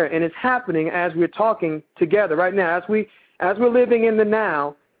things better? And it's happening as we're talking together right now. As we're living in the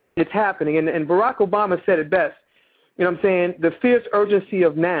now, it's happening. And Barack Obama said it best. You know what I'm saying? The fierce urgency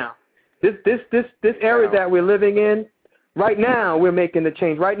of now. This area that we're living in, right now, we're making the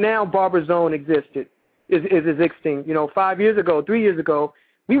change. Right now, BarberZone is existing. 5 years ago, 3 years ago,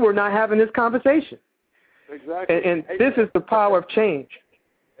 we were not having this conversation. Exactly. And this is the power of change.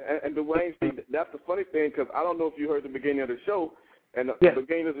 And Dwayne, that's the funny thing, because I don't know if you heard the beginning of the show. And the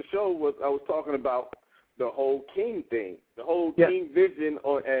beginning of the show was I was talking about the whole king thing, the whole king vision,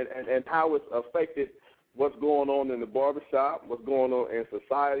 and how it's affected what's going on in the barbershop, what's going on in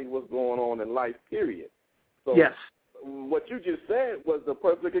society, what's going on in life, period. So what you just said was the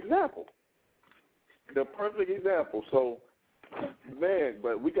perfect example. The perfect example. So, man,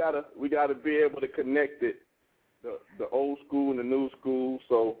 but we gotta be able to connect it, the old school and the new school.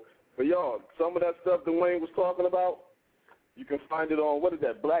 So for y'all, some of that stuff Dwayne was talking about, you can find it on, what is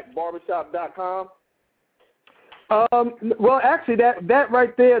that, blackbarbershop.com? Well, actually, that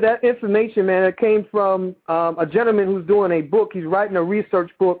right there, that information, man, it came from a gentleman who's doing a book. He's writing a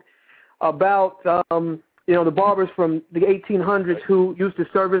research book about the barbers from the 1800s who used to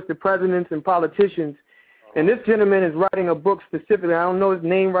service the presidents and politicians. And this gentleman is writing a book specifically. I don't know his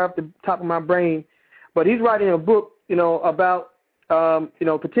name right off the top of my brain, but he's writing a book, about,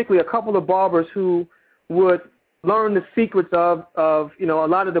 particularly a couple of barbers who would learn the secrets of a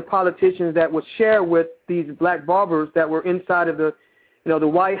lot of the politicians that would share with these black barbers that were inside of the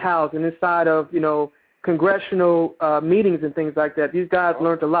White House and inside of, congressional meetings and things like that. These guys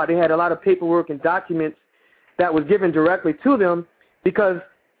learned a lot. They had a lot of paperwork and documents that was given directly to them, because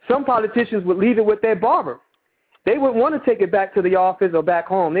some politicians would leave it with their barber. They wouldn't want to take it back to the office or back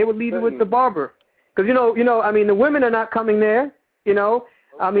home. They would leave it with the barber. Because, the women are not coming there,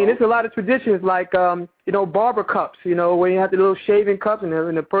 it's a lot of traditions like, barber cups, where you have the little shaving cups and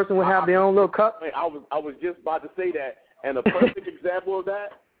the person would have their own little cup. I was just about to say that. And a perfect example of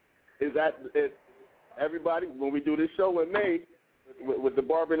that is that everybody, when we do this show in May with the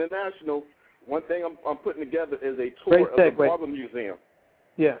Barber International, one thing I'm putting together is a tour of the Barber Museum.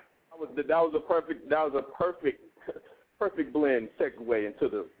 Yeah. That was a perfect blend segue into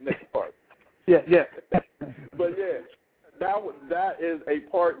the next part. Yeah. But that is a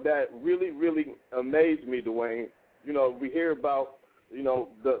part that really, really amazed me, Dwayne. We hear about,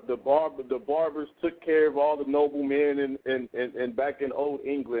 the barbers took care of all the noblemen and back in old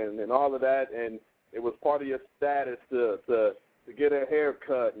England and all of that, and it was part of your status to get a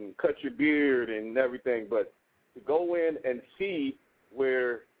haircut and cut your beard and everything. But to go in and see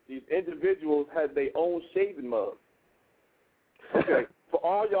where these individuals had their own shaving mugs. Okay, for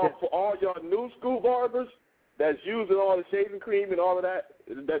all y'all new school barbers that's using all the shaving cream and all of that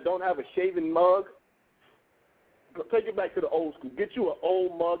don't have a shaving mug, take it back to the old school. Get you an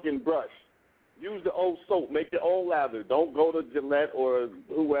old mug and brush. Use the old soap. Make your own lather. Don't go to Gillette or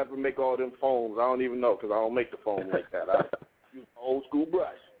whoever make all them foams. I don't even know, because I don't make the foam like that. I use an old school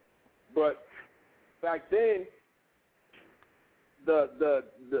brush. But back then,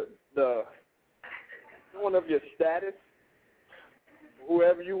 the one of your status,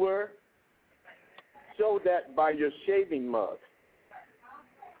 whoever you were, show that by your shaving mug.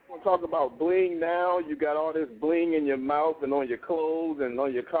 We'll talk about bling now. You got all this bling in your mouth and on your clothes and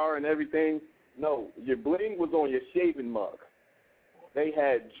on your car and everything. No, your bling was on your shaving mug. They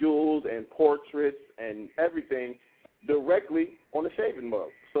had jewels and portraits and everything directly on the shaving mug,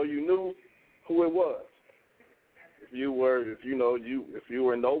 so you knew who it was. If you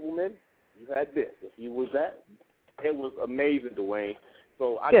were a nobleman, you had this. If you was that, it was amazing, Dwayne.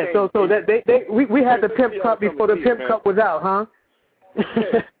 So we had the pimp cup before the pimp cup was out, huh?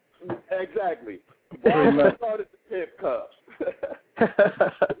 Yeah, exactly. Barber started the pimp cups.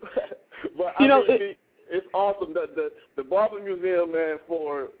 But it's awesome. The Barber Museum, man,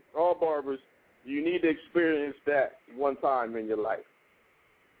 for all barbers, you need to experience that one time in your life.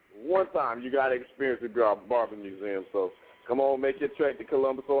 One time you got to experience the Barber Museum. So come on, make your trek to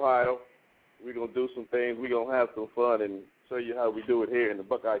Columbus, Ohio. We're going to do some things. We're going to have some fun and show you how we do it here in the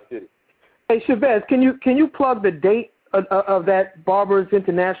Buckeye City. Hey, Chavez, can you plug the date of that Barbers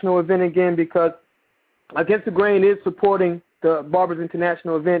International event again? Because Against the Grain is supporting the Barbers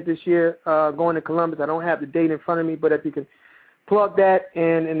International event this year, going to Columbus. I don't have the date in front of me, but if you can plug that,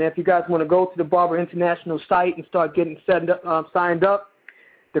 and if you guys want to go to the Barber International site and start getting signed up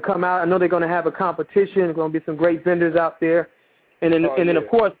to come out. I know they're going to have a competition. There's going to be some great vendors out there. And then of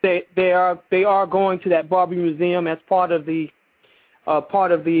course, they are going to that Barber Museum as part of the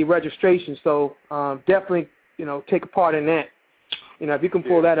registration. So definitely, take a part in that. If you can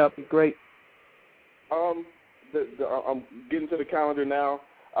pull that up, it'd be great. I'm getting to the calendar now.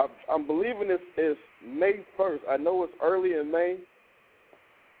 I'm believing this is May 1st. I know it's early in May.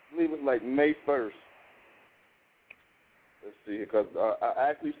 I believe it's like May 1st. Let's see, because I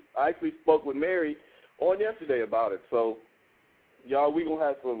actually spoke with Mary on yesterday about it. So, y'all, we're gonna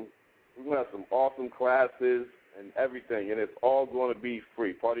have some awesome classes and everything, and it's all going to be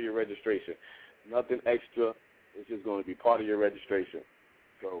free, part of your registration. Nothing extra. It's just going to be part of your registration.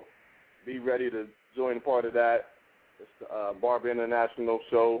 So, be ready to join part of that. It's the Barber International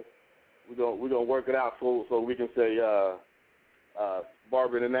show. We're gonna work it out so we can say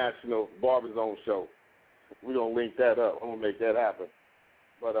Barber International BarberZone show. We're gonna link that up. I'm gonna make that happen.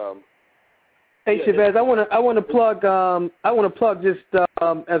 But hey, Chavez, I want to plug just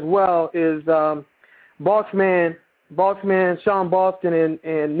as well is Bossman Sean Boston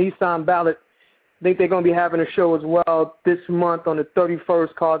and Nissan Ballot. I think they're going to be having a show as well this month on the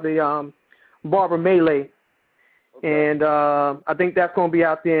 31st called the Barber Melee. Okay. And I think that's going to be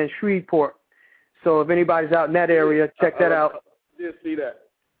out there in Shreveport. So if anybody's out in that area, check that out. Did see that.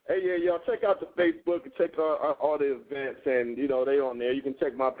 Hey, yeah, y'all check out the Facebook and check out all the events, and they on there. You can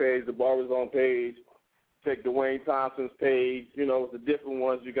check my page, the BarberZone page. Check Dwayne Thompson's page. The different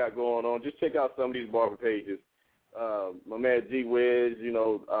ones you got going on. Just check out some of these barber pages. My man G Wiz,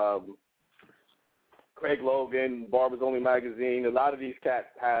 Craig Logan, Barbers Only Magazine. A lot of these cats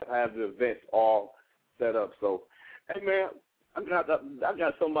have the events all set up. So, hey man, I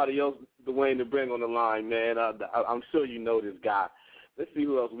got somebody else, Dwayne, to bring on the line, man. I'm sure you know this guy. Let's see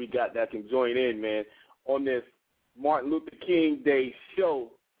who else we got that can join in, man, on this Martin Luther King Day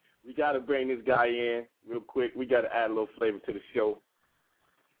show. We got to bring this guy in real quick. We got to add a little flavor to the show.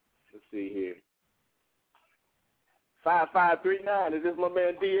 Let's see here. 5539, is this my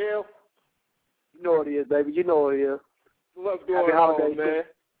man DL? You know what it is, baby. You know what it is. What's going on, man?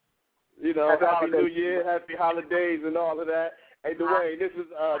 Happy New Year, happy holidays, and all of that. Hey, Dwayne, this is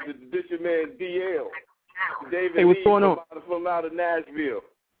this your man DL. David hey, what's going on? From out of Nashville.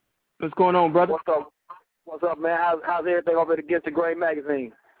 What's going on, brother? What's up, man? How's everything over at Against the Grain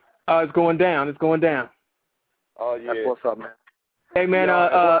magazine? It's going down. It's going down. Oh yeah. That's what's up, man. Hey man,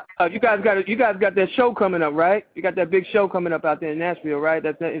 you guys got that show coming up, right? You got that big show coming up out there in Nashville, right?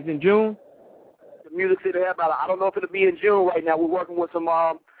 It's in June. The Music City Headliner. I don't know if it'll be in June right now. We're working with some,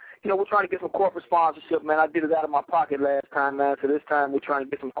 we're trying to get some corporate sponsorship, man. I did it out of my pocket last time, man. So this time we're trying to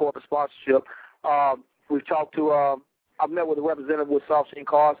get some corporate sponsorship. We've talked to, I've met with a representative with Soft Scene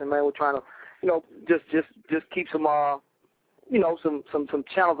Cars, and man, we're trying to, just keep some, some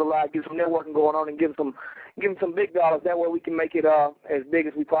channels alive, get some networking going on, and give them some big dollars. That way we can make it as big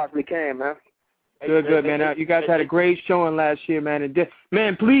as we possibly can, man. Good, man. You guys had a great showing last year, man. And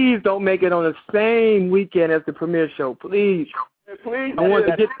man, please don't make it on the same weekend as the premiere show, please. Please, I want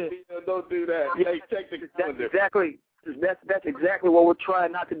to get there. Don't do that. Hey, check the calendar. That's exactly what we're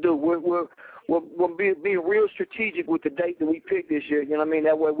trying not to do. We're being real strategic with the date that we picked this year. You know what I mean?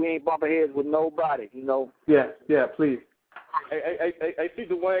 That way we ain't bumping heads with nobody. Yeah, please. Hey, see,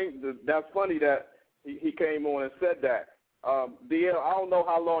 Dwayne, that's funny that he came on and said that. DL, I don't know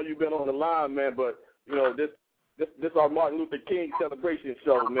how long you've been on the line, man, but this this our Martin Luther King celebration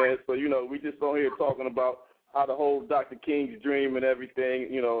show, man. So, you know, we just on here talking about how the whole Dr. King's dream and everything,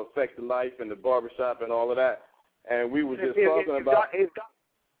 you know, affects the life and the barbershop and all of that. And we were just talking about...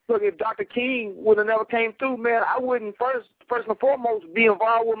 Look, if Dr. King would have never came through, man, I wouldn't first and foremost be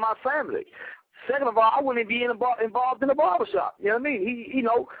involved with my family. Second of all, I wouldn't be involved in the barbershop. You know what I mean?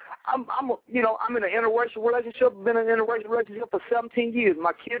 I'm in an interracial relationship. Been in an interracial relationship for 17 years.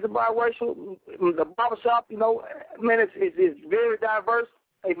 My kids are biracial. The barbershop, you know, man, it's very diverse.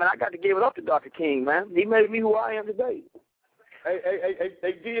 Hey, man, I got to give it up to Dr. King, man. He made me who I am today. Hey,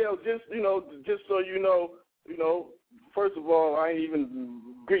 DL, just so you know, first of all, I ain't even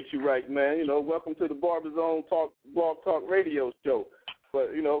greet you right, man. You know, welcome to the BarberZone Blog Talk Radio Show.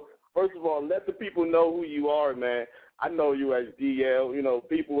 But, you know, first of all, let the people know who you are, man. I know you as DL. You know,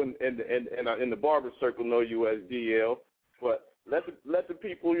 people in the barber circle know you as DL. But let the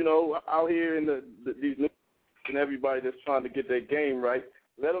people, you know, out here in these new and everybody that's trying to get their game right,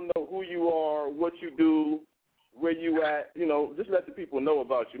 let them know who you are, what you do, where you at. You know, just let the people know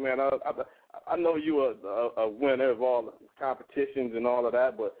about you, man. I know you are a winner of all the competitions and all of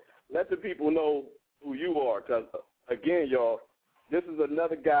that, but let the people know who you are. Because, again, y'all, this is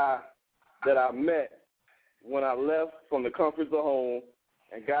another guy that I met when I left from the comforts of home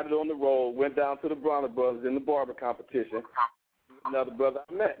and got it on the road, went down to the Bronner Brothers in the barber competition. Another brother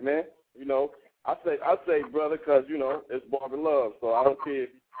I met, man. You know, I say brother because, you know, it's Barber Love, so I don't care if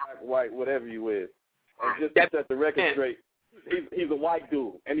you're black, white, whatever you is. And just to set the record straight, he's a white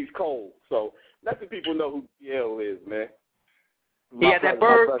dude, and he's cold. So let the people know who DL is, man. He had that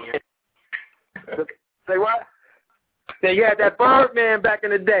bird. Say what? Say you had that Birdman back in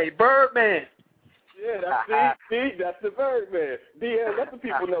the day. Birdman. Yeah, that's the Birdman. DL, let the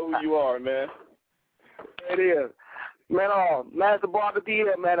people know who you are, man. It is. Man, Master Barber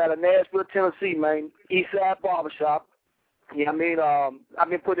DL, man, out of Nashville, Tennessee, man. Eastside Barbershop. Yeah, I mean, I've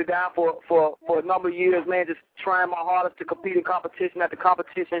been putting it down for a number of years, man, just trying my hardest to compete in competition after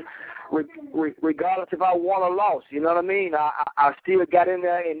competition, regardless if I won or lost. You know what I mean? I still got in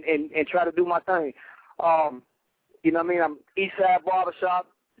there and try to do my thing. You know what I mean? I'm Eastside Barbershop,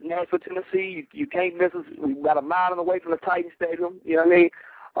 Nashville, Tennessee. You can't miss us. We're about a mile away from the Titan Stadium. You know what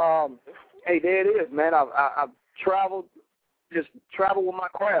I mean? Hey, there it is, man. I've traveled with my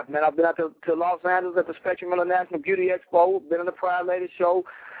craft, man. I've been out to Los Angeles at the Spectrum International Beauty Expo, been in the Pride Lady Show,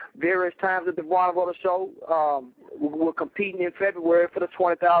 various times at the Barber Beauty Show. We're competing in February for the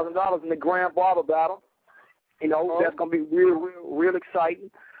 $20,000 in the Grand Barber Battle. You know, that's going to be real exciting.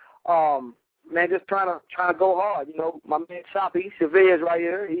 Man, just trying to go hard. You know, my man Host Chevez right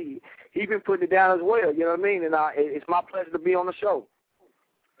here, he been putting it down as well. You know what I mean? And it's my pleasure to be on the show.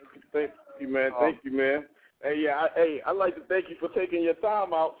 Thank you, man. Thank you, man. Hey, I'd like to thank you for taking your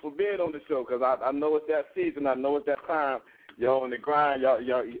time out for being on the show, because I know it's that season. I know it's that time. Y'all on the grind.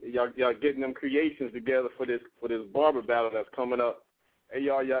 Y'all getting them creations together for this barber battle that's coming up. Hey,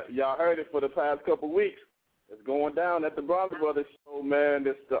 y'all heard it for the past couple of weeks. It's going down at the Barber Brothers show, man.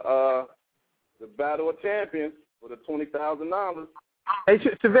 It's the Battle of Champions for the $20,000. Hey,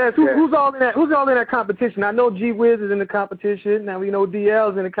 Chavez, who's all in that competition? I know G Wiz is in the competition. Now we know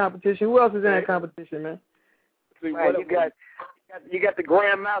DL's in the competition. Who else is in that competition, man? See, man, you got the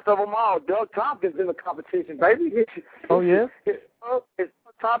grandmaster of them all, Doug Tompkins, in the competition, baby. Oh yeah. It's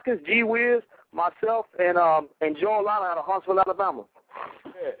Tompkins, G Wiz, myself, and Joe Lana out of Huntsville, Alabama.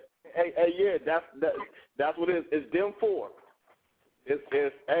 Yeah. That's what it is. It's them four. It's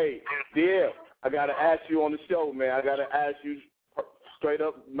hey, DL. I gotta ask you on the show, man. I gotta ask you straight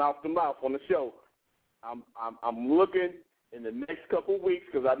up, mouth to mouth on the show. I'm looking in the next couple of weeks,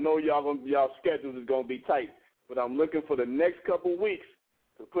 because I know y'all schedules is gonna be tight. But I'm looking for the next couple of weeks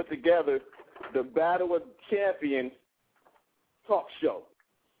to put together the Battle of Champions talk show.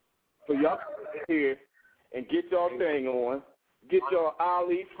 So y'all come here and get y'all thing on, get your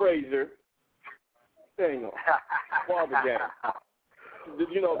Ali Frazier thing on, barber game.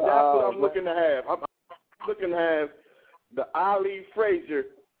 You know, that's what I'm looking to have. I'm looking to have the Ali Frazier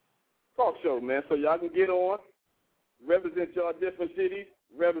talk show, man, so y'all can get on, represent y'all different cities,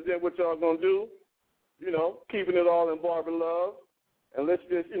 represent what y'all gonna do, you know, keeping it all in Barber Love, and let's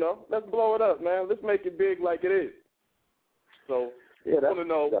just, you know, let's blow it up, man. Let's make it big like it is. So, yeah, I want to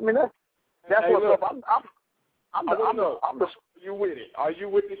know. I mean, that's hey, what's look, up. I'm are you with it? Are you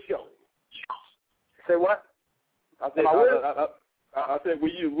with the show? Say what? I said, will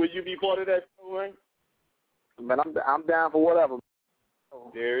you be part of that show, man? Man, I'm down for whatever.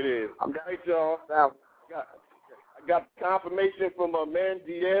 There it is. I'm down, y'all. Down. I got confirmation from my man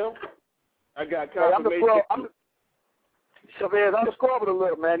DL. I got confirmation. Chavez, I'm scrubbing a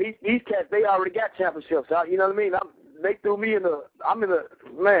little, man. These cats, they already got championships. You know what I mean? They threw me I'm in the,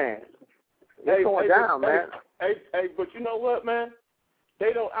 man. It's going down, man. Hey, but you know what, man?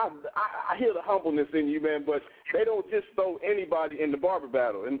 They don't. I hear the humbleness in you, man. But they don't just throw anybody in the barber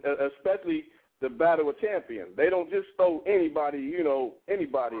battle, and especially the battle of champions. They don't just throw anybody,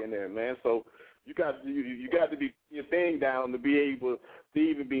 anybody in there, man. So you got to be your thing down to be able to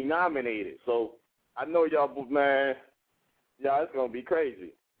even be nominated. So I know y'all, man. Y'all, it's gonna be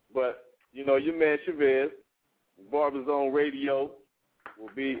crazy. But your man Chavez, BarberZone Radio, will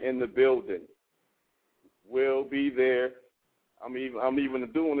be in the building. We'll be there. I'm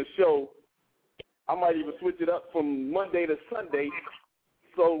even doing a show. I might even switch it up from Monday to Sunday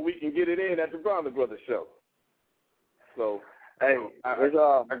so we can get it in at the Brown Brothers show. So hey, I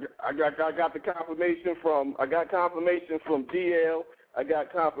got the confirmation from DL. I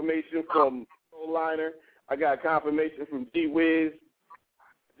got confirmation from Liner. I got confirmation from G Wiz.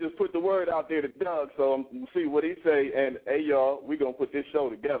 Just put the word out there to Doug, so I'm gonna see what he say. And hey, y'all, we gonna put this show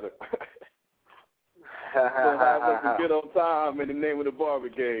together. So have us a good old time in the name of the barber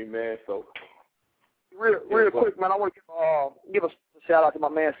game, man. So real quick, man, I want to give a shout out to my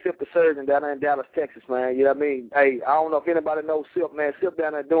man Sip the Surgeon down there in Dallas, Texas, man. You know what I mean? Hey, I don't know if anybody knows Sip, man. Sip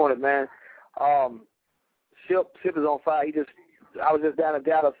down there doing it, man. Sip is on fire. I was just down in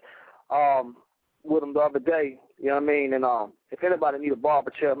Dallas with him the other day. You know what I mean? And if anybody need a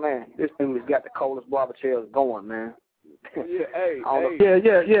barber chair, man, this dude has got the coldest barber chairs going, man. Yeah.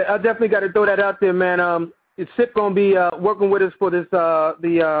 I definitely got to throw that out there, man. Sip gonna be working with us for this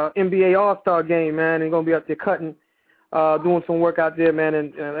the NBA All-Star game, man. He's gonna be out there cutting, doing some work out there, man.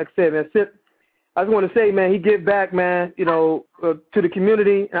 And like I said, man, Sip, I just want to say, man, he give back, man, to the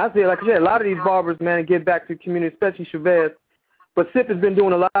community. And I say, like I said, a lot of these barbers, man, give back to the community, especially Chavez. But Sip has been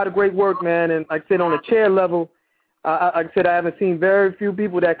doing a lot of great work, man. And like I said, on a chair level, like I said, I haven't seen very few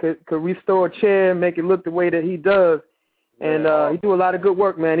people that could restore a chair and make it look the way that he does. And he do a lot of good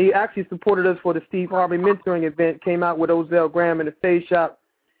work, man. He actually supported us for the Steve Harvey mentoring event, came out with Ozell Graham in the Fade Shop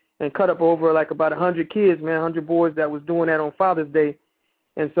and cut up over like about 100 kids, man, 100 boys that was doing that on Father's Day.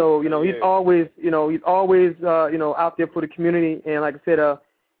 And so, he's always out there for the community. And like I said, y'all,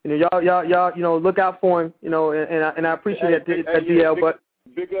 look out for him, and I appreciate that, DL. But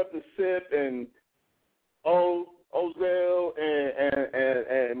big up to Sip and Ozell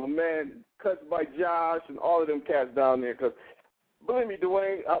and my man Cuts by Josh and all of them cats down there. Because believe me,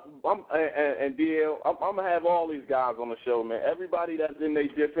 Dwayne, and DL, I'm gonna have all these guys on the show, man. Everybody that's in their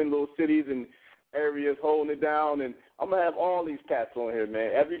different little cities and areas holding it down, and I'm gonna have all these cats on here,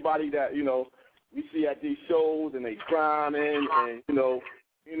 man. Everybody that we see at these shows and they grinding and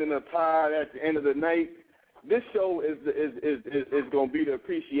being in the tired at the end of the night. This show is going to be the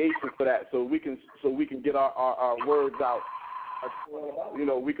appreciation for that, so we can get our words out.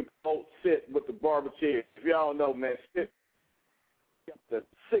 We can promote Sit with the barber chairs. If y'all don't know, man, Sit got the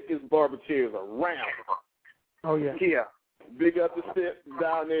sickest barber chairs around. Oh yeah. Yeah. Big up to Sit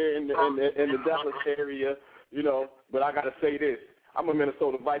down there in the Dallas area, But I got to say this: I'm a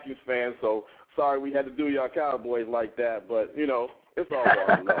Minnesota Vikings fan, so sorry we had to do y'all Cowboys like that, but it's all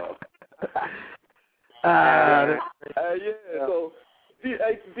about love. So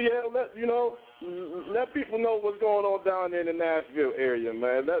DL, let people know what's going on down there in the Nashville area,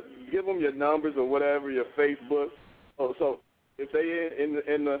 man. Give them your numbers or whatever, your Facebook. So if they in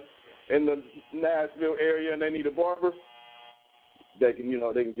the Nashville area and they need a barber, they can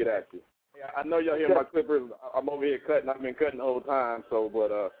get at you. I know y'all hear my clippers. I'm over here cutting. I've been cutting the whole time. So,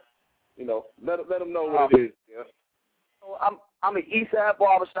 but let them know what it is. Yeah. I'm an Eastside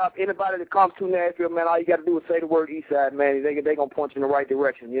barbershop. Anybody that comes to Nashville, man, all you got to do is say the word Eastside, man. They going to point you in the right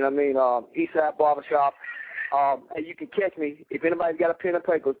direction. You know what I mean? Eastside barbershop. And you can catch me. If anybody's got a pen and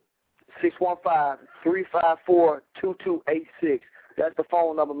paper, 615-354-2286. That's the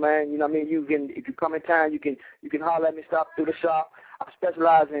phone number, man. You know what I mean? If you come in town, you can holler at me, stop through the shop. I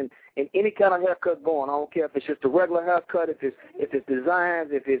specialize in any kind of haircut going. I don't care if it's just a regular haircut, if it's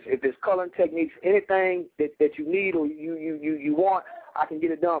designs, if it's coloring techniques, anything that you need or you want, I can get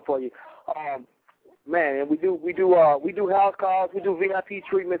it done for you. Man, and we do house calls, we do VIP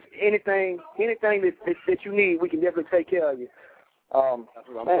treatments, anything that you need, we can definitely take care of you. That's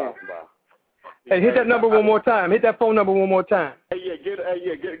what I'm talking about. Hey, hit that number one more time. Hit that phone number one more time. Get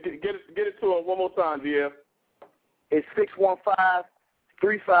it to him one more time, dear. It's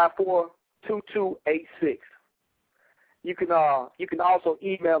 615-354-2286. You can also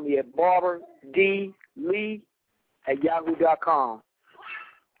email me at barberdlee@yahoo.com.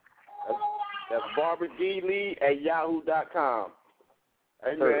 That's barberdlee@yahoo.com.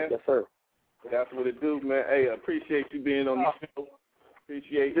 Amen. Yes, sir. That's what it do, man. Hey, I appreciate you being on the show.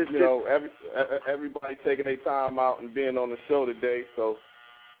 Appreciate, you know, everybody taking their time out and being on the show today. So,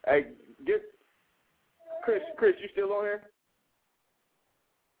 hey, get Chris, you still on here?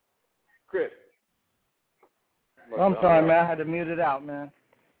 Chris. I'm sorry, man. I had to mute it out, man.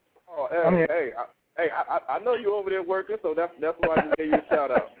 Oh, hey, I know you over there working, so that's why I just gave you a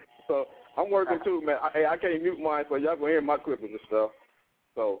shout out. So I'm working too, man. I can't mute mine, so y'all gonna hear my clippings and stuff.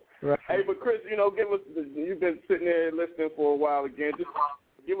 So, right. Hey, but Chris, you know, you've been sitting there listening for a while again. Just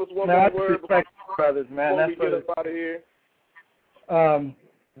give us one more word brothers, man. before we get up out of here.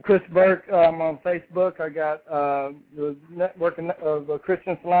 Chris Burke on Facebook. I got the network of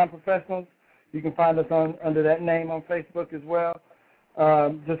Christian Salon Professionals. You can find us under that name on Facebook as well.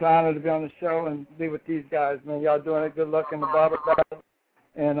 Just an honor to be on the show and be with these guys, man. Y'all doing it. Good luck in the barber battle.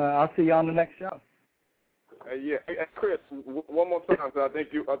 And I'll see you on the next show. Yeah, hey, Chris, one more time, because I think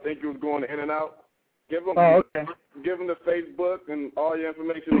you was going in and out. Give them the Facebook and all your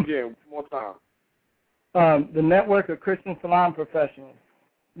information again one more time. The network of Christian Salon Professionals.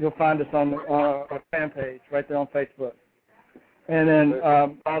 You'll find us on our fan page right there on Facebook. And then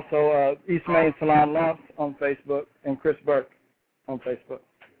also East Main Salon Lumps on Facebook and Chris Burke on Facebook.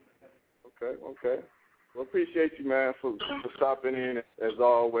 Okay. Well, appreciate you, man, for stopping in as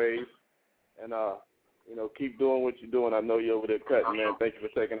always. And, you know, keep doing what you're doing. I know you're over there cutting, man. Thank you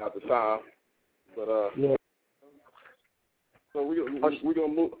for taking out the time. But, yeah. So we're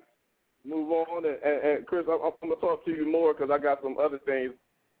going to move on. And Chris, I'm going to talk to you more because I got some other things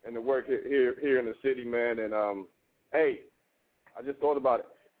in the work here in the city, man. And, hey, I just thought about it.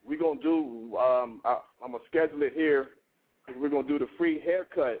 We're going to do, I'm going to schedule it here. We're going to do the free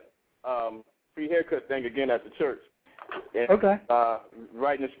haircut thing again at the church. And, okay.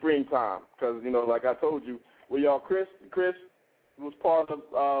 Right in the springtime, because, you know, like I told you, Chris was part of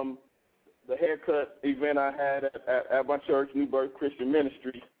the haircut event I had at my church, New Birth Christian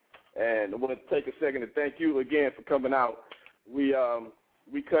Ministry, and I want to take a second to thank you again for coming out. We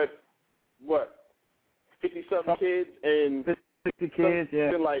cut, 50-something kids and 60 kids,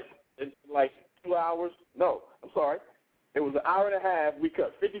 yeah. In like 2 hours. No, I'm sorry. It was an hour and a half. We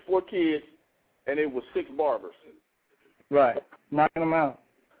cut 54 kids, and it was 6 barbers. Right, knocking them out.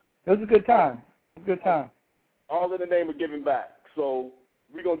 It was a good time. All in the name of giving back. So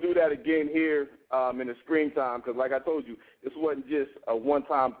we're going to do that again here in the springtime because, like I told you, this wasn't just a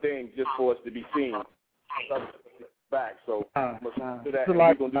one-time thing just for us to be seen. Back. So we're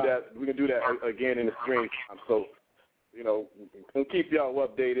going to do that again in the springtime. So, you know, we'll keep y'all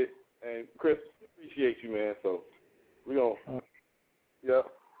updated. And, Chris, appreciate you, man. So we're going to, yeah.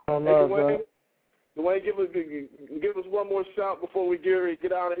 Dwayne, give us one more shot before we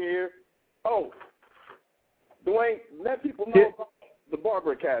get out of here. Oh, Dwayne, let people know about the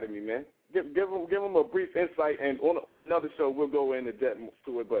Barber Academy, man. Give them a brief insight, and on another show we'll go into depth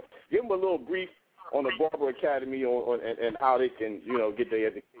to it. But give them a little brief on the Barber Academy and how they can, you know, get their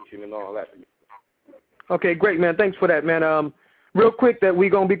education and all that. Okay, great, man. Thanks for that, man. Real quick, that we're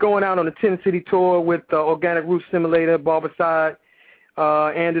gonna be going out on a 10-city tour with Organic Roof Simulator, Barberside.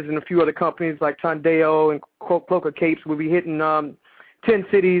 Anders and a few other companies like Tondeo and Cloaca Capes. We'll be hitting 10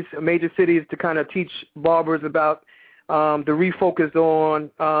 cities, major cities, to kind of teach barbers about the refocus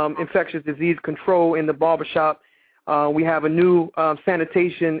on infectious disease control in the barbershop. We have a new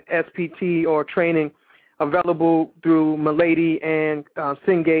sanitation SPT or training available through Milady and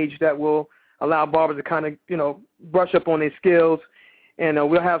Cengage that will allow barbers to kind of, you know, brush up on their skills. And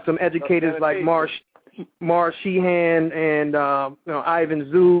we'll have some educators like Mars Sheehan and Ivan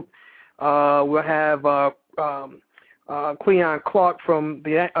Zook. We'll have Cleon Clark from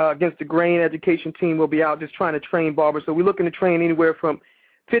the Against the Grain education team will be out just trying to train barbers. So we're looking to train anywhere from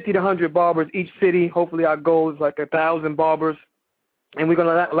 50 to 100 barbers each city. Hopefully our goal is like 1,000 barbers. And we're going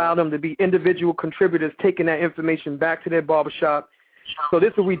to allow them to be individual contributors taking that information back to their barbershop. So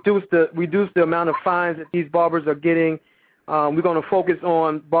this will reduce the amount of fines that these barbers are getting. We're going to focus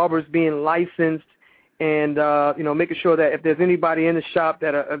on barbers being licensed and, making sure that if there's anybody in the shop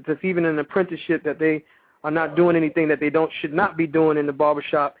that's even in an apprenticeship, that they are not doing anything that they should not be doing in the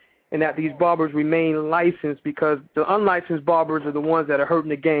barbershop, and that these barbers remain licensed, because the unlicensed barbers are the ones that are hurting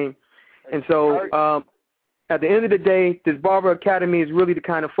the game. And so at the end of the day, this Barber Academy is really to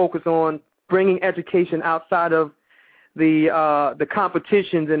kind of focus on bringing education outside of the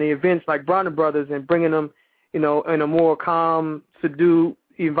competitions and the events like Bronner Brothers, and bringing them, in a more calm, subdued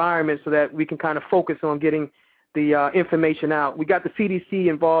environment, so that we can kind of focus on getting the information out. We got the CDC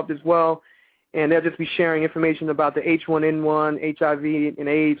involved as well, and they'll just be sharing information about the H1N1, HIV, and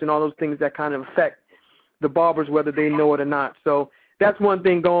AIDS, and all those things that kind of affect the barbers, whether they know it or not. So that's one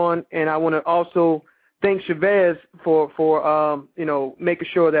thing going. And I want to also thank Chavez for making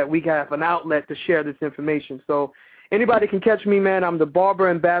sure that we have an outlet to share this information. So anybody can catch me, man. I'm the Barber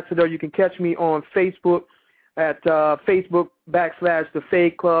Ambassador. You can catch me on Facebook at Facebook.com/The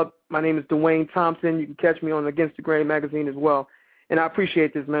Fade Club. My name is Dwayne Thompson. You can catch me on Against the Grain magazine as well. And I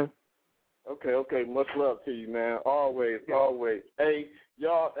appreciate this, man. Okay. Much love to you, man. Always. Hey,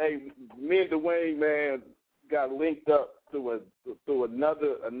 y'all, me and Dwayne, man, got linked up to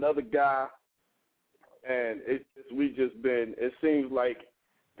another guy, and it seems like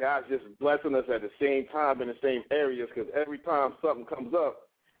God's just blessing us at the same time in the same areas, because every time something comes up,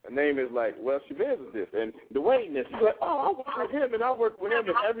 a name is like, well, Chavez is this, and Dwayne this. He's like, oh, I work with him, and I work with him,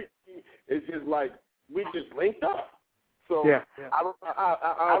 and everything is just like we just linked up. So yeah.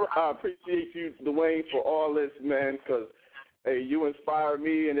 I appreciate you, Dwayne, for all this, man, because you inspire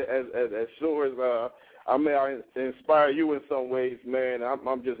me, and as sure as I inspire you in some ways, man.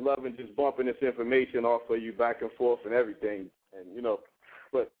 I'm just loving just bumping this information off of you back and forth and everything, and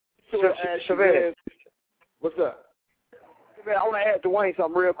But Chavez, what's up? Chavez, I want to ask Dwayne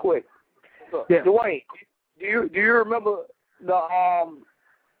something real quick. Yeah. Dwayne, do you remember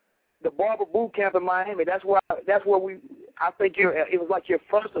the Barber Boot Camp in Miami? That's where I think it was like your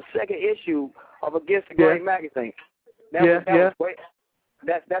first or second issue of Against the Grain magazine. That was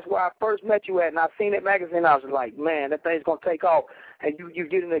that's where I first met you at, and I seen that magazine. I was like, man, that thing's gonna take off, and you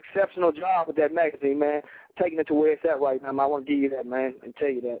did an exceptional job with that magazine, man, taking it to where it's at right now. I want to give you that, man, and tell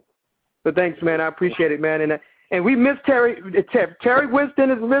you that. But thanks, man. I appreciate it, man. And we miss Terry. Terry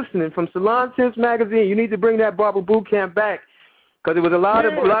Winston is listening from Salon Sense magazine. You need to bring that Barber Boot Camp back, because there was a lot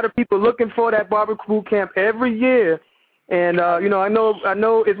of people looking for that Barber Boot Camp every year. And I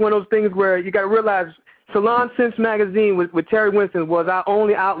know it's one of those things where you got to realize Salon Sense magazine with Terry Winston was our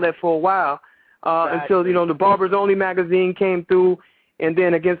only outlet for a while until the Barbers Only magazine came through, and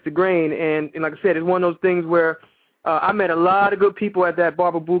then Against the Grain. And like I said, it's one of those things where I met a lot of good people at that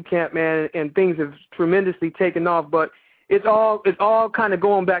Barber Boot Camp, man, and things have tremendously taken off. But it's all kind of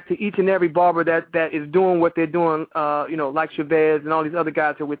going back to each and every barber that is doing what they're doing, like Chavez and all these other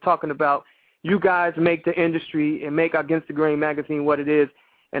guys that we're talking about. You guys make the industry and make Against the Grain magazine what it is.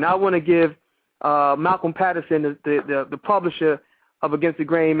 And I want to give Malcolm Patterson, the publisher of Against the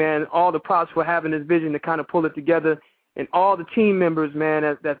Grain, man, all the props for having this vision to kind of pull it together, and all the team members,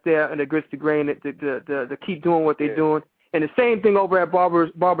 man, that's there at Against the Grain to keep doing what they're doing. And the same thing over at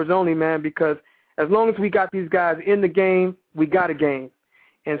Barbers Only, man, because as long as we got these guys in the game, we got a game.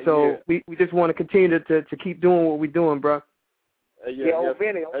 And so we just want to continue to keep doing what we're doing, bro.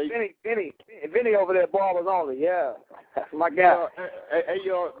 Vinny over there, Barbers Only, that's my guy.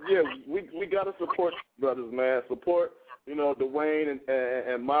 We gotta support brothers, man. Support, Dwayne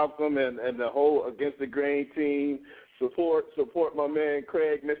and Malcolm and the whole Against the Grain team. Support my man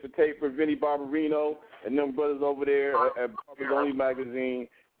Craig, Mr. Taper, Vinny Barberino, and them brothers over there at Barbers Only magazine.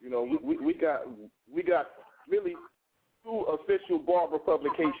 We got really two official barber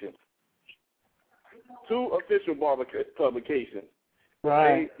publications.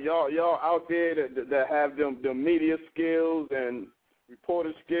 Right. Hey, y'all out there that have them media skills and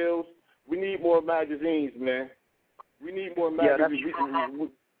reporter skills. We need more magazines, man. We need more magazines.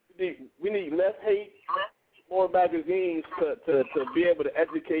 We need less hate, more magazines to be able to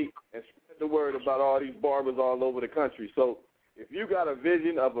educate and spread the word about all these barbers all over the country. So if you got a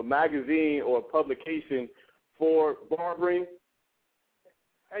vision of a magazine or a publication for barbering,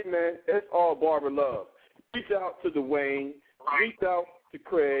 hey, man, it's all Barber Love. Reach out to Dwayne. Reach out to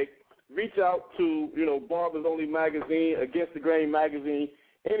Craig. Reach out to, Barbers Only magazine, Against the Grain magazine,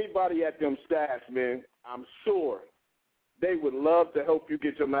 anybody at them staffs, man. I'm sure they would love to help you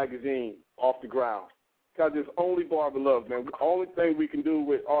get your magazine off the ground, because it's only Barber Love, man. The only thing we can do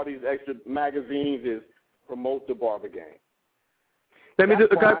with all these extra magazines is promote the barber game. Let me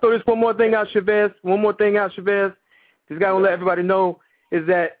throw this one more thing out, Chavez. This guy will let everybody know is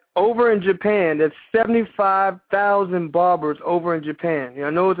that over in Japan, there's 75,000 barbers over in Japan. I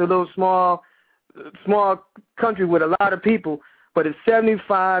know it's a little small country with a lot of people, but it's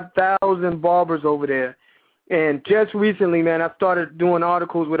 75,000 barbers over there. And just recently, man, I started doing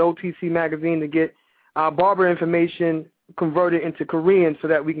articles with OTC Magazine to get our barber information converted into Korean so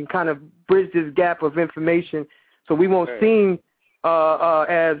that we can kind of bridge this gap of information so we won't seem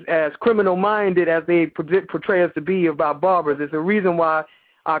as criminal-minded as they portray us to be about barbers. There's a reason why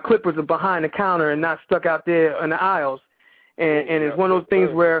our clippers are behind the counter and not stuck out there in the aisles. And it's one of those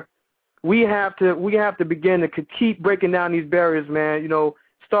things where we have to begin to keep breaking down these barriers, man.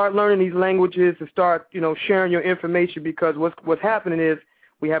 Start learning these languages and start, sharing your information, because what's happening is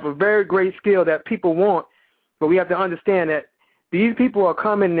we have a very great skill that people want, but we have to understand that These people are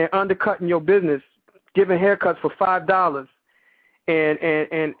coming and they're undercutting your business, giving haircuts for $5.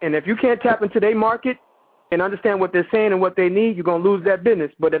 And if you can't tap into their market and understand what they're saying and what they need, you're going to lose that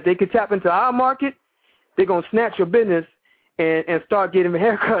business. But if they can tap into our market, they're going to snatch your business and start getting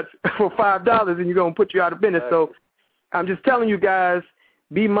haircuts for $5, and you're going to put you out of business. So I'm just telling you guys,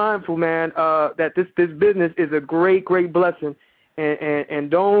 be mindful, man, that this business is a great, great blessing.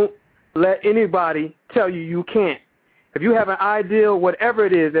 And don't let anybody tell you you can't. If you have an ideal, whatever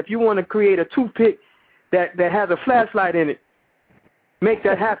it is, if you want to create a toothpick that has a flashlight in it, make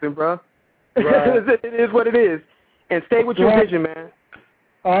that happen, bro. Right. It is what it is. And stay with your vision, man.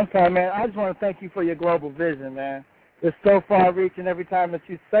 Oh, I'm sorry, man. I just want to thank you for your global vision, man. It's so far-reaching. Every time that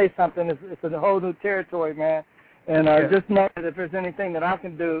you say something, it's a whole new territory, man. And just know that if there's anything that I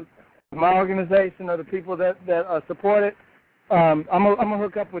can do, my organization or the people that support it, I'm gonna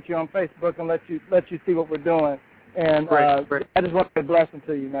hook up with you on Facebook and let you see what we're doing. And great. I just want to be a blessing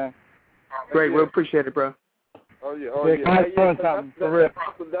to you, man. Great, we appreciate it, bro. Oh yeah.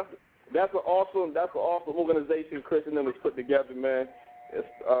 That's an awesome organization Christian has put together, man. It's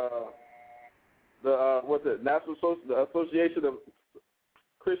the Association of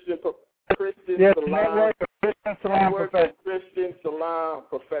Christian Salon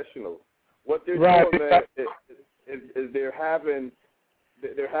Professionals. What they're doing, man, is they're having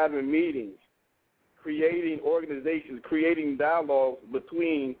meetings, creating organizations, creating dialogues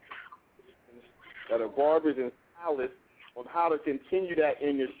between that are barbers and stylists on how to continue that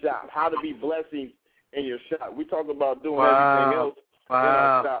in your shop, how to be blessings in your shop. We talk about doing everything else in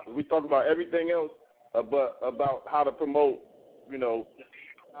our shop. We talk about everything else about how to promote,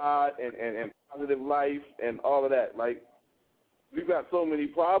 God and positive life and all of that. Like, we've got so many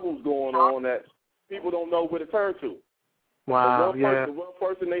problems going on that people don't know where to turn to. Wow, The one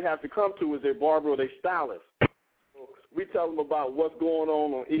person they have to come to is their barber or their stylist. So we tell them about what's going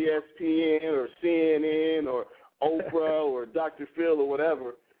on ESPN or CNN or Oprah or Dr. Phil or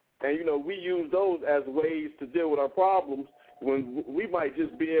whatever. And, we use those as ways to deal with our problems when we might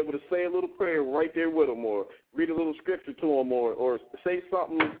just be able to say a little prayer right there with them or read a little scripture to them or say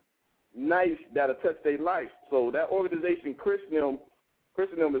something nice that'll touch their life. So that organization, Christendom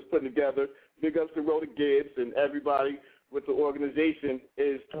is putting together, big ups to Rhoda Gibbs and everybody with the organization,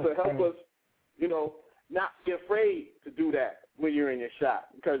 is to help us, not be afraid to do that when you're in your shop,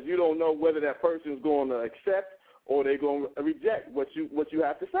 because you don't know whether that person is going to accept or they're going to reject what you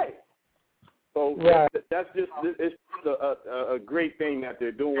have to say. So that's just a great thing that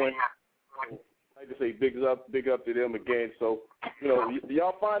they're doing. Like I say, big up to them again. So,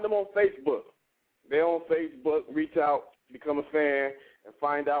 y'all find them on Facebook. They're on Facebook. Reach out, become a fan, and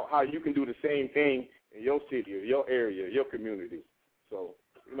find out how you can do the same thing in your city, or your area, your community. So,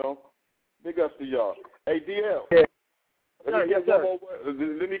 big ups to y'all. Hey, DL. Yeah. Let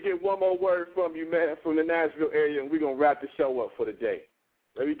me get one more word from you, man, from the Nashville area, and we're going to wrap the show up for the day.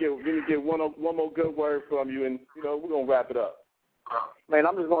 Let me get one more good word from you, and, we're going to wrap it up. Man,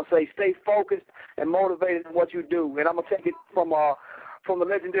 I'm just going to say stay focused and motivated in what you do. And I'm going to take it from the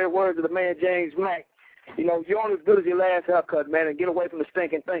legendary words of the man James Mack. You're only as good as your last haircut, man, and get away from the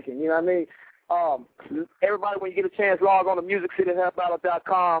stinking thinking. You know what I mean? Everybody, when you get a chance, log on to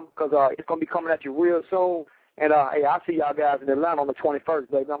musiccityhairbattle.com because it's going to be coming at you real soon. And, hey, I'll see y'all guys in Atlanta on the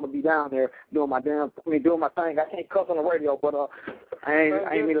 21st, baby. I'm going to be down there doing my thing. I can't cuss on the radio, but I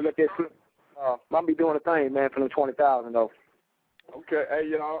ain't mean to let that slip. I'm going to be doing a thing, man, for the 20,000, though. Okay, hey,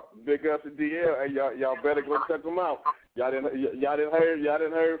 y'all, big ups to DL. Hey, y'all better go check them out. Y'all didn't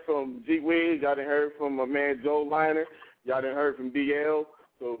heard from G Wiz. Y'all didn't heard from my man Joe Liner. Y'all didn't heard from DL.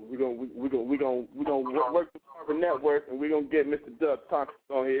 So we're gonna work the Barber Network, and we're gonna get Mr. Doug Thompson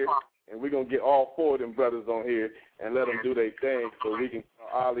on here, and we're gonna get all four of them brothers on here and let them do their thing, so we can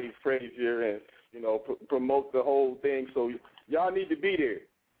Ali Frazier and promote the whole thing. So y'all need to be there.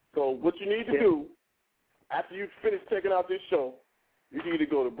 So what you need to do after you finish checking out this show, you need to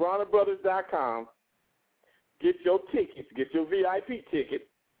go to BronnerBrothers.com, get your tickets, get your VIP ticket,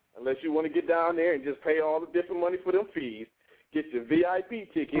 unless you want to get down there and just pay all the different money for them fees. Get your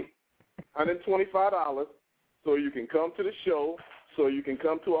VIP ticket, $125, so you can come to the show, so you can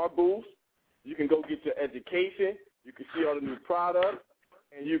come to our booth, you can go get your education, you can see all the new products,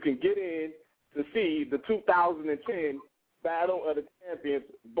 and you can get in to see the 2010 Battle of the Champions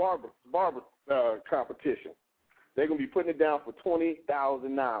Barber competition. They're going to be putting it down for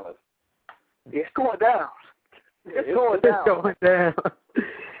 $20,000. It's going down. It's going down.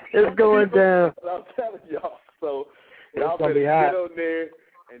 It's going down. I'm telling y'all. So y'all better get on there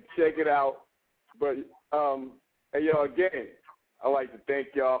and check it out. But, hey, y'all, again, I'd like to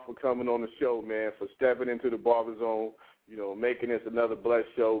thank y'all for coming on the show, man, for stepping into the Barber Zone. making this another blessed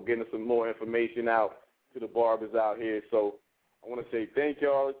show, getting some more information out to the barbers out here. So I want to say thank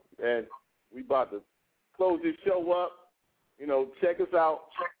y'all, and we about to close this show up. Check us out,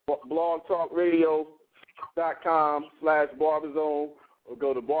 blogtalkradio.com/BarberZone, or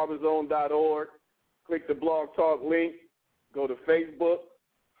go to barberzone.org. Click the Blog Talk link. Go to Facebook.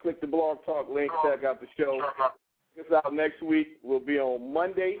 Click the Blog Talk link. Check out the show. Check us out next week. We'll be on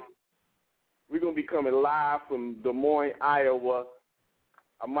Monday. We're going to be coming live from Des Moines, Iowa.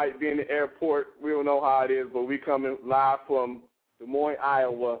 I might be in the airport. We don't know how it is, but we're coming live from Des Moines,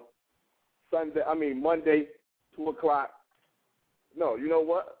 Iowa. Monday, 2 o'clock. No, you know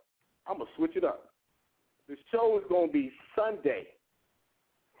what? I'm going to switch it up. The show is going to be Sunday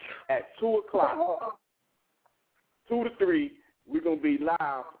at 2 o'clock. 2 to 3, we're going to be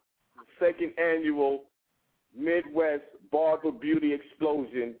live, the second annual Midwest Barber Beauty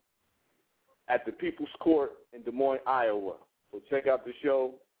Explosion at the People's Court in Des Moines, Iowa. So check out the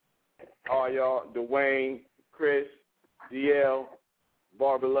show. All y'all, Dwayne, Chris, DL,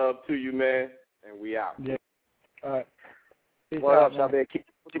 Barber Love to you, man, and we out. Yeah. All right. What up, Chavez? Keep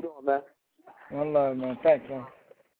what you doing, man. One love, man. Thanks, man.